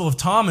Gospel of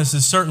Thomas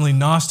is certainly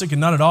Gnostic and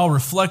not at all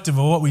reflective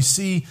of what we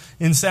see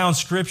in sound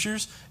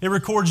Scriptures. It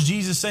records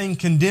Jesus saying,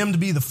 condemned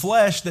be the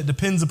flesh that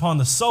depends upon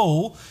the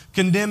soul.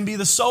 Condemned be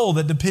the soul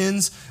that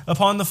depends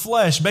upon the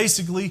flesh.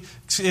 Basically,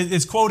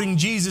 it's quoting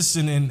Jesus,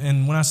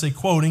 and when I say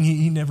quoting,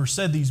 he never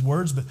said these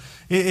words, but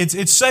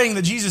it's saying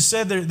that Jesus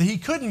said that he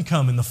couldn't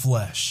come in the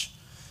flesh.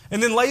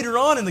 And then later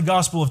on in the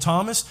Gospel of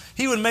Thomas,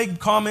 he would make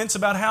comments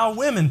about how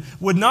women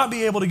would not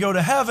be able to go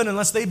to heaven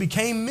unless they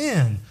became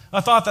men.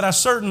 A thought that I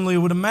certainly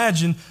would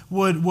imagine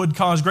would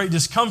cause great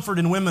discomfort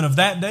in women of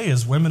that day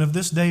as women of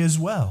this day as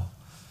well.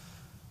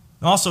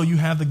 Also, you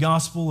have the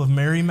Gospel of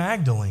Mary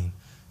Magdalene,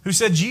 who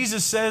said,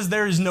 Jesus says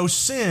there is no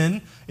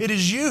sin. It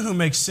is you who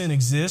make sin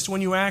exist when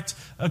you act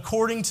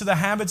according to the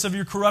habits of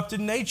your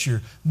corrupted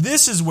nature.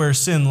 This is where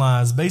sin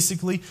lies.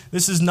 Basically,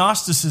 this is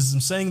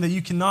Gnosticism, saying that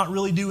you cannot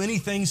really do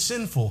anything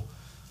sinful.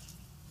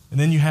 And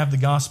then you have the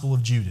Gospel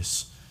of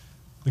Judas.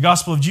 The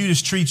Gospel of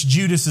Judas treats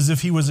Judas as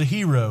if he was a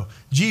hero.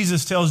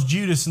 Jesus tells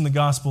Judas in the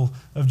Gospel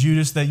of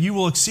Judas that you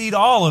will exceed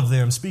all of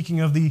them, speaking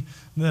of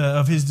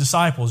of his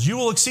disciples. You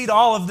will exceed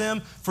all of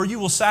them, for you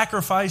will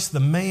sacrifice the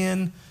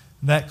man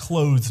that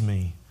clothes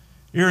me.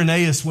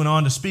 Irenaeus went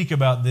on to speak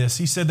about this.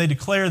 He said they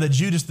declare that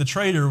Judas the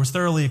traitor was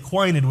thoroughly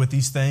acquainted with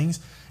these things,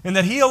 and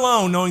that he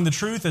alone, knowing the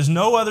truth as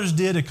no others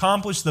did,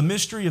 accomplished the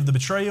mystery of the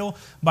betrayal.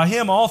 By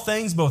him all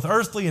things, both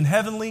earthly and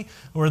heavenly,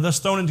 were thus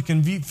thrown into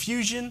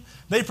confusion.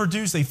 They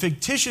produce a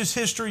fictitious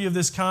history of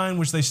this kind,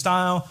 which they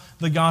style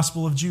the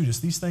Gospel of Judas.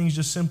 These things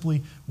just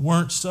simply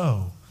weren't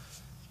so.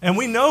 And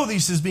we know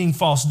these as being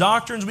false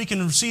doctrines. We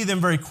can see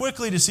them very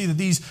quickly to see that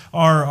these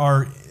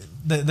are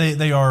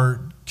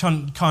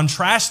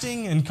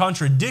contrasting and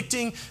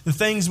contradicting the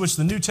things which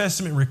the New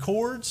Testament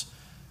records.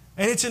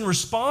 And it's in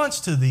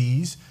response to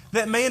these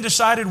that man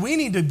decided we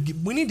need to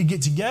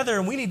get together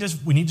and we need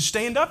to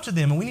stand up to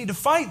them and we need to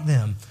fight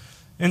them.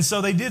 And so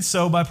they did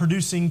so by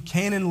producing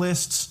canon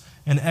lists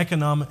and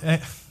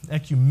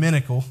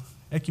ecumenical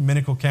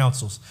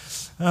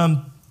councils.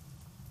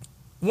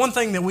 One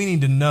thing that we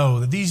need to know,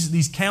 that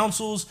these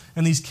councils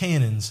and these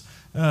canons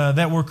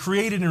that were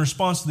created in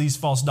response to these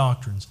false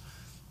doctrines,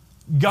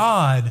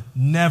 God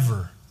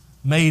never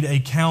made a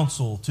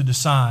council to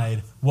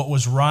decide what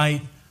was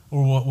right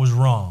or what was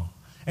wrong.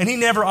 And He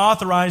never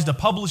authorized a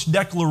published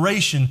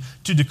declaration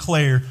to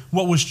declare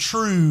what was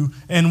true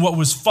and what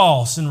was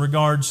false in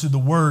regards to the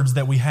words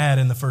that we had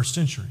in the first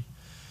century.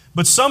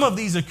 But some of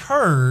these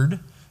occurred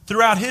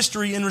throughout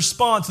history in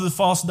response to the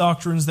false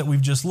doctrines that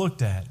we've just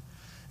looked at.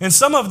 And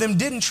some of them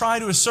didn't try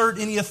to assert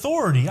any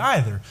authority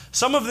either.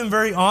 Some of them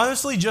very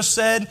honestly just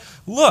said,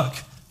 look,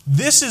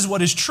 this is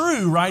what is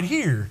true right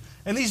here.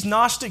 And these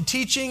Gnostic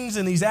teachings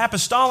and these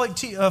apostolic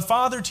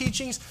father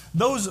teachings,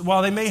 those,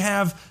 while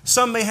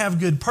some may have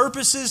good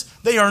purposes,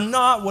 they are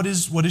not what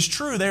is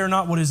true. They are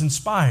not what is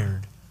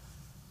inspired.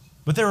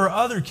 But there are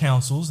other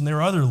councils and there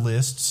are other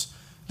lists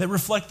that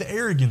reflect the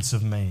arrogance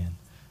of man.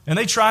 And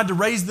they tried to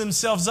raise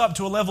themselves up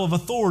to a level of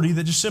authority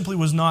that just simply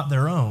was not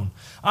their own.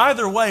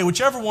 Either way,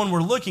 whichever one we're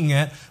looking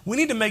at, we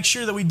need to make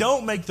sure that we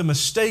don't make the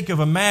mistake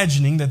of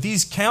imagining that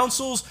these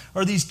councils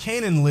or these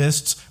canon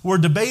lists were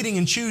debating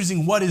and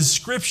choosing what is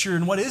Scripture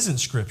and what isn't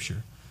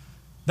Scripture.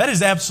 That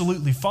is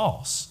absolutely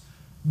false.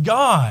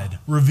 God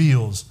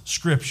reveals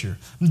Scripture.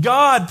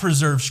 God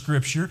preserves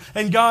Scripture,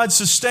 and God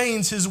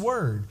sustains His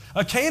Word.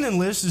 A canon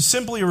list is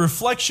simply a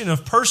reflection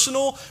of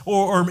personal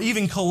or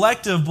even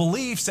collective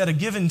beliefs at a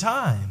given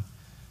time.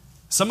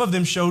 Some of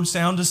them showed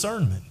sound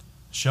discernment.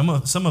 Some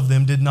of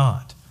them did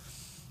not.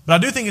 But I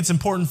do think it's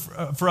important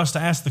for us to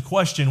ask the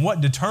question,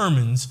 what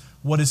determines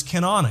what is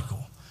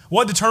canonical?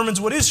 What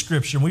determines what is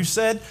Scripture? And we've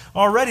said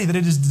already that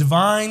it is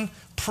divine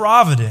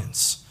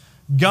providence.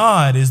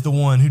 God is the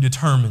one who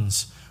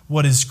determines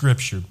what is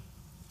Scripture.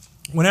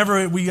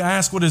 Whenever we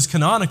ask what is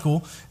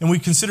canonical and we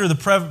consider the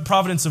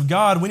providence of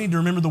God, we need to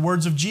remember the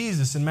words of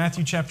Jesus in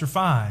Matthew chapter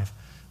 5.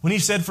 When He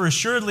said, "For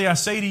assuredly I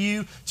say to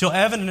you, till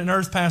heaven and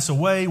earth pass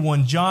away,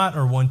 one jot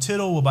or one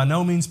tittle will by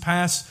no means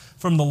pass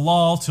from the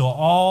law till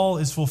all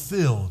is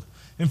fulfilled."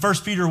 In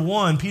 1 Peter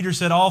 1, Peter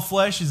said, "All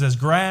flesh is as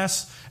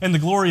grass, and the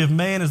glory of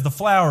man is the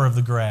flower of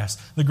the grass.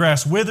 The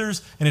grass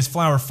withers, and its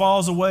flower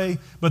falls away,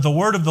 but the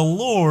word of the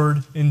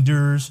Lord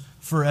endures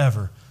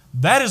forever."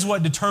 That is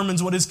what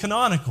determines what is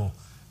canonical.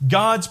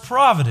 God's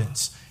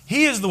providence.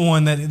 He is the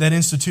one that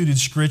instituted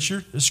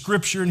Scripture,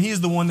 and He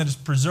is the one that has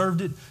preserved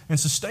it and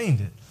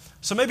sustained it.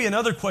 So maybe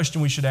another question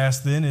we should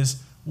ask then is,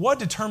 what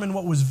determined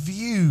what was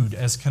viewed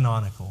as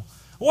canonical?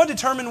 What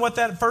determined what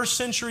that first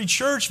century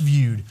church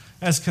viewed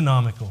as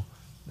canonical?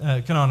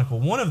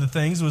 One of the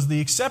things was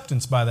the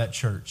acceptance by that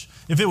church.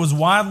 If it was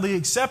widely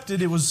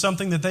accepted, it was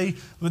something that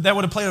would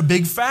have played a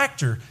big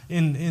factor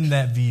in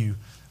that view.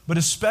 But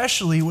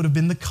especially it would have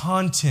been the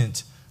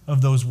content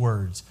of those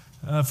words.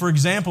 For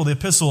example, the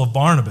Epistle of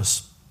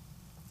Barnabas.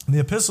 The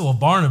Epistle of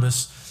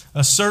Barnabas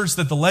asserts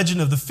that the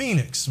legend of the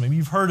phoenix, maybe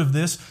you've heard of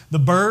this, the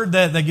bird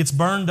that gets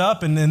burned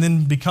up and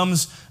then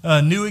becomes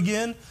new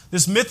again.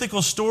 This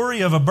mythical story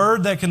of a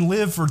bird that can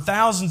live for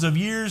thousands of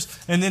years,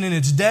 and then in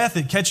its death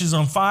it catches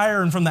on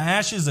fire, and from the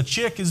ashes a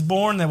chick is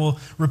born that will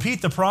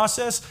repeat the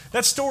process.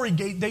 That story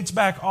dates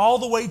back all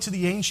the way to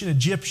the ancient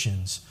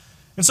Egyptians.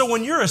 And so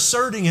when you're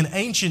asserting an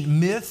ancient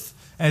myth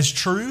as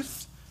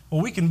truth,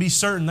 well, we can be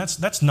certain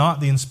that's not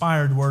the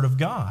inspired Word of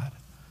God.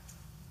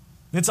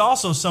 It's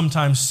also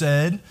sometimes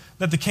said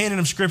that the canon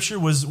of Scripture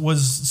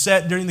was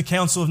set during the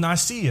Council of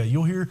Nicaea.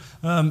 You'll hear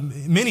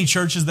many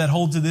churches that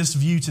hold to this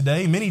view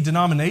today. Many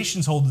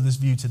denominations hold to this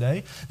view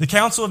today. The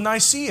Council of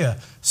Nicaea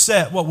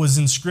set what was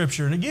in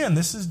Scripture. And again,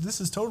 this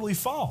is totally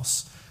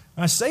false.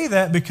 I say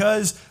that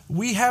because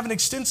we have an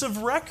extensive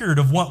record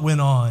of what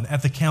went on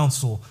at the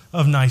Council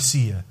of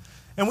Nicaea.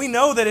 And we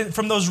know that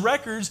from those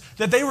records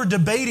that they were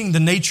debating the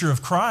nature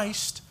of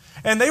Christ.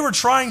 And they were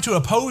trying to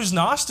oppose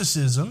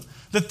Gnosticism,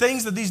 the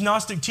things that these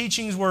Gnostic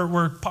teachings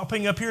were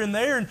popping up here and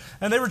there,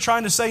 and they were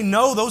trying to say,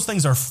 no, those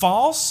things are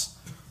false.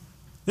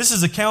 This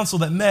is a council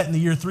that met in the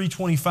year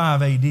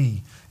 325 AD,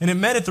 and it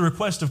met at the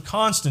request of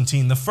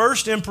Constantine, the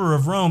first emperor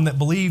of Rome that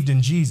believed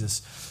in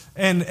Jesus.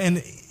 And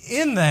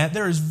in that,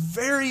 there is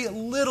very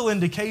little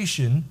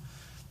indication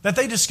that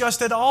they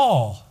discussed at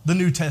all the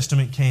New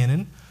Testament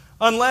canon,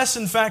 unless,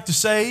 in fact, to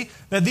say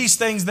that these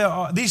things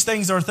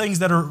are things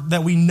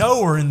that we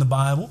know are in the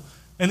Bible,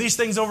 and these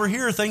things over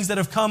here are things that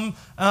have come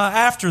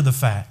after the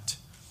fact.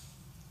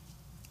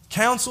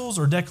 Councils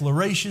or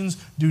declarations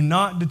do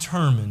not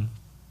determine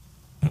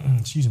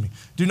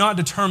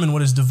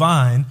what is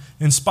divine,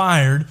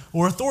 inspired,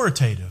 or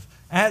authoritative.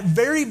 At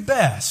very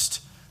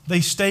best, they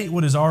state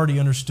what is already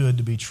understood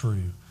to be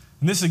true.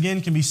 And this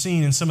again can be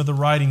seen in some of the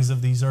writings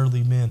of these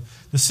early men.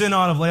 The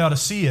Synod of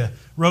Laodicea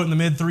wrote in the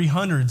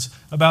mid-300s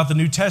about the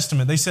New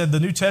Testament. They said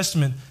the New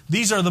Testament,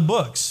 these are the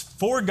books: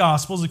 4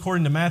 Gospels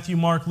according to Matthew,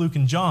 Mark, Luke,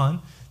 and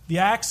John, the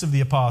Acts of the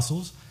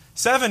Apostles,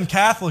 7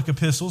 Catholic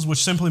epistles,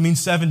 which simply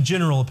means 7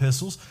 general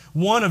epistles,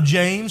 1 of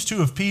James,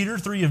 2 of Peter,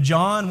 3 of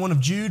John, 1 of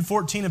Jude,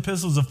 14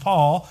 epistles of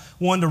Paul,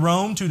 1 to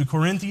Rome, 2 to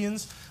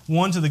Corinthians,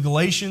 1 to the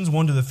Galatians,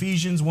 1 to the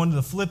Ephesians, 1 to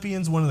the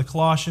Philippians, 1 to the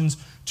Colossians,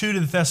 2 to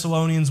the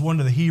Thessalonians, 1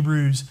 to the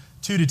Hebrews,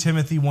 2 to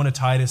Timothy, 1 to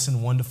Titus,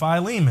 and 1 to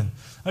Philemon.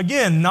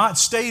 Again, not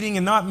stating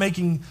and not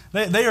making,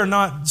 they are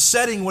not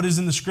setting what is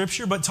in the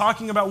Scripture, but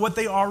talking about what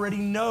they already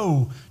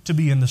know to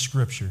be in the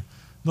Scripture.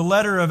 The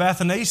letter of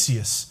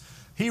Athanasius,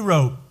 he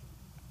wrote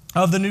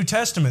of the New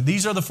Testament,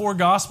 these are the 4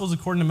 Gospels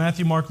according to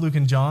Matthew, Mark, Luke,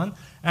 and John.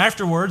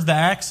 Afterwards, the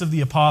Acts of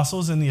the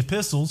Apostles and the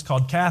epistles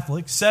called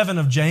Catholic, 7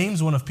 of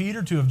James, 1 of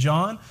Peter, 2 of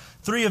John,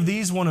 3 of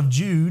these, 1 of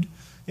Jude.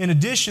 In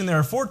addition, there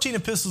are 14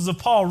 epistles of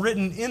Paul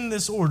written in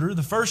this order,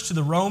 the first to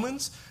the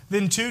Romans,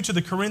 then 2 to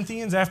the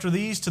Corinthians, after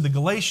these to the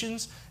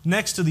Galatians,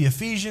 next to the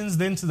Ephesians,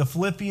 then to the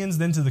Philippians,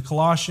 then to the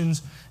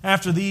Colossians,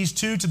 after these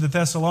 2 to the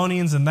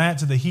Thessalonians, and that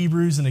to the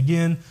Hebrews, and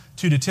again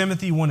 2 to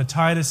Timothy, 1 to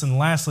Titus, and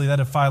lastly that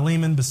of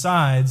Philemon,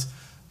 besides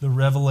the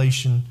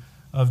revelation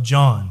of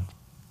John.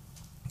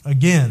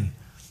 Again,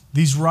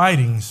 these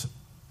writings,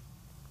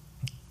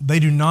 they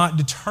do not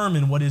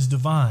determine what is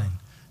divine.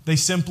 They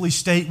simply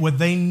state what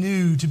they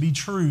knew to be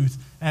truth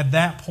at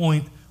that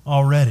point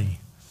already.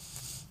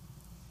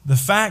 The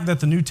fact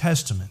that the New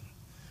Testament,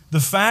 the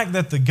fact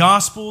that the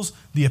Gospels,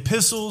 the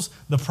epistles,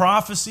 the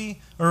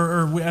prophecy,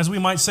 or as we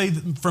might say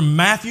from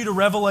Matthew to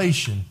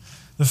Revelation,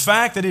 the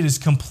fact that it is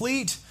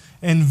complete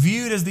and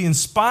viewed as the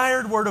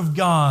inspired Word of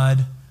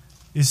God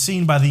is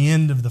seen by the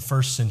end of the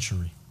first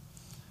century.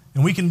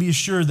 And we can be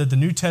assured that the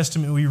New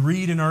Testament we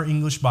read in our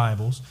English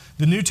Bibles,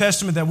 the New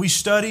Testament that we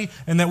study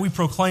and that we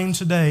proclaim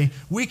today,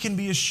 we can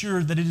be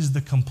assured that it is the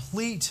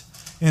complete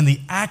and the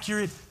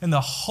accurate and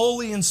the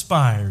wholly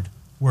inspired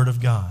Word of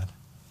God.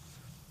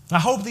 I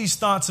hope these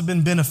thoughts have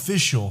been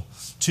beneficial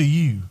to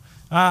you.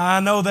 I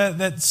know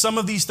that some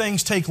of these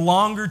things take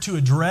longer to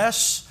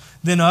address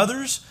than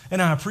others, and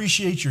I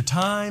appreciate your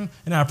time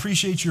and I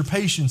appreciate your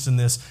patience in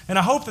this. And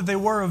I hope that they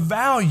were of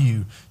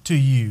value to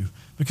you,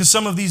 because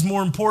some of these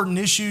more important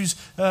issues,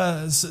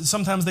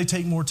 sometimes they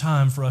take more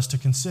time for us to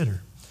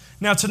consider.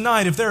 Now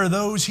tonight, if there are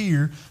those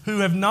here who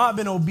have not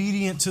been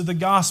obedient to the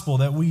gospel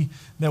that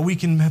we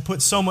can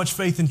put so much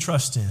faith and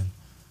trust in,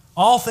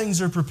 all things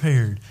are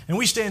prepared, and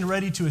we stand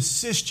ready to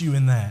assist you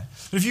in that.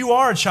 If you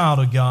are a child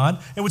of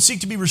God and would seek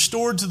to be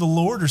restored to the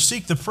Lord or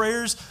seek the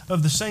prayers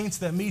of the saints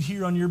that meet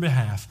here on your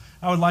behalf,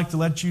 I would like to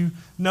let you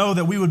know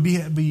that we would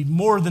be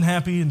more than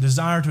happy and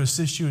desire to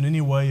assist you in any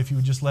way if you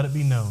would just let it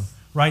be known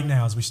right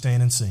now as we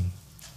stand and sing.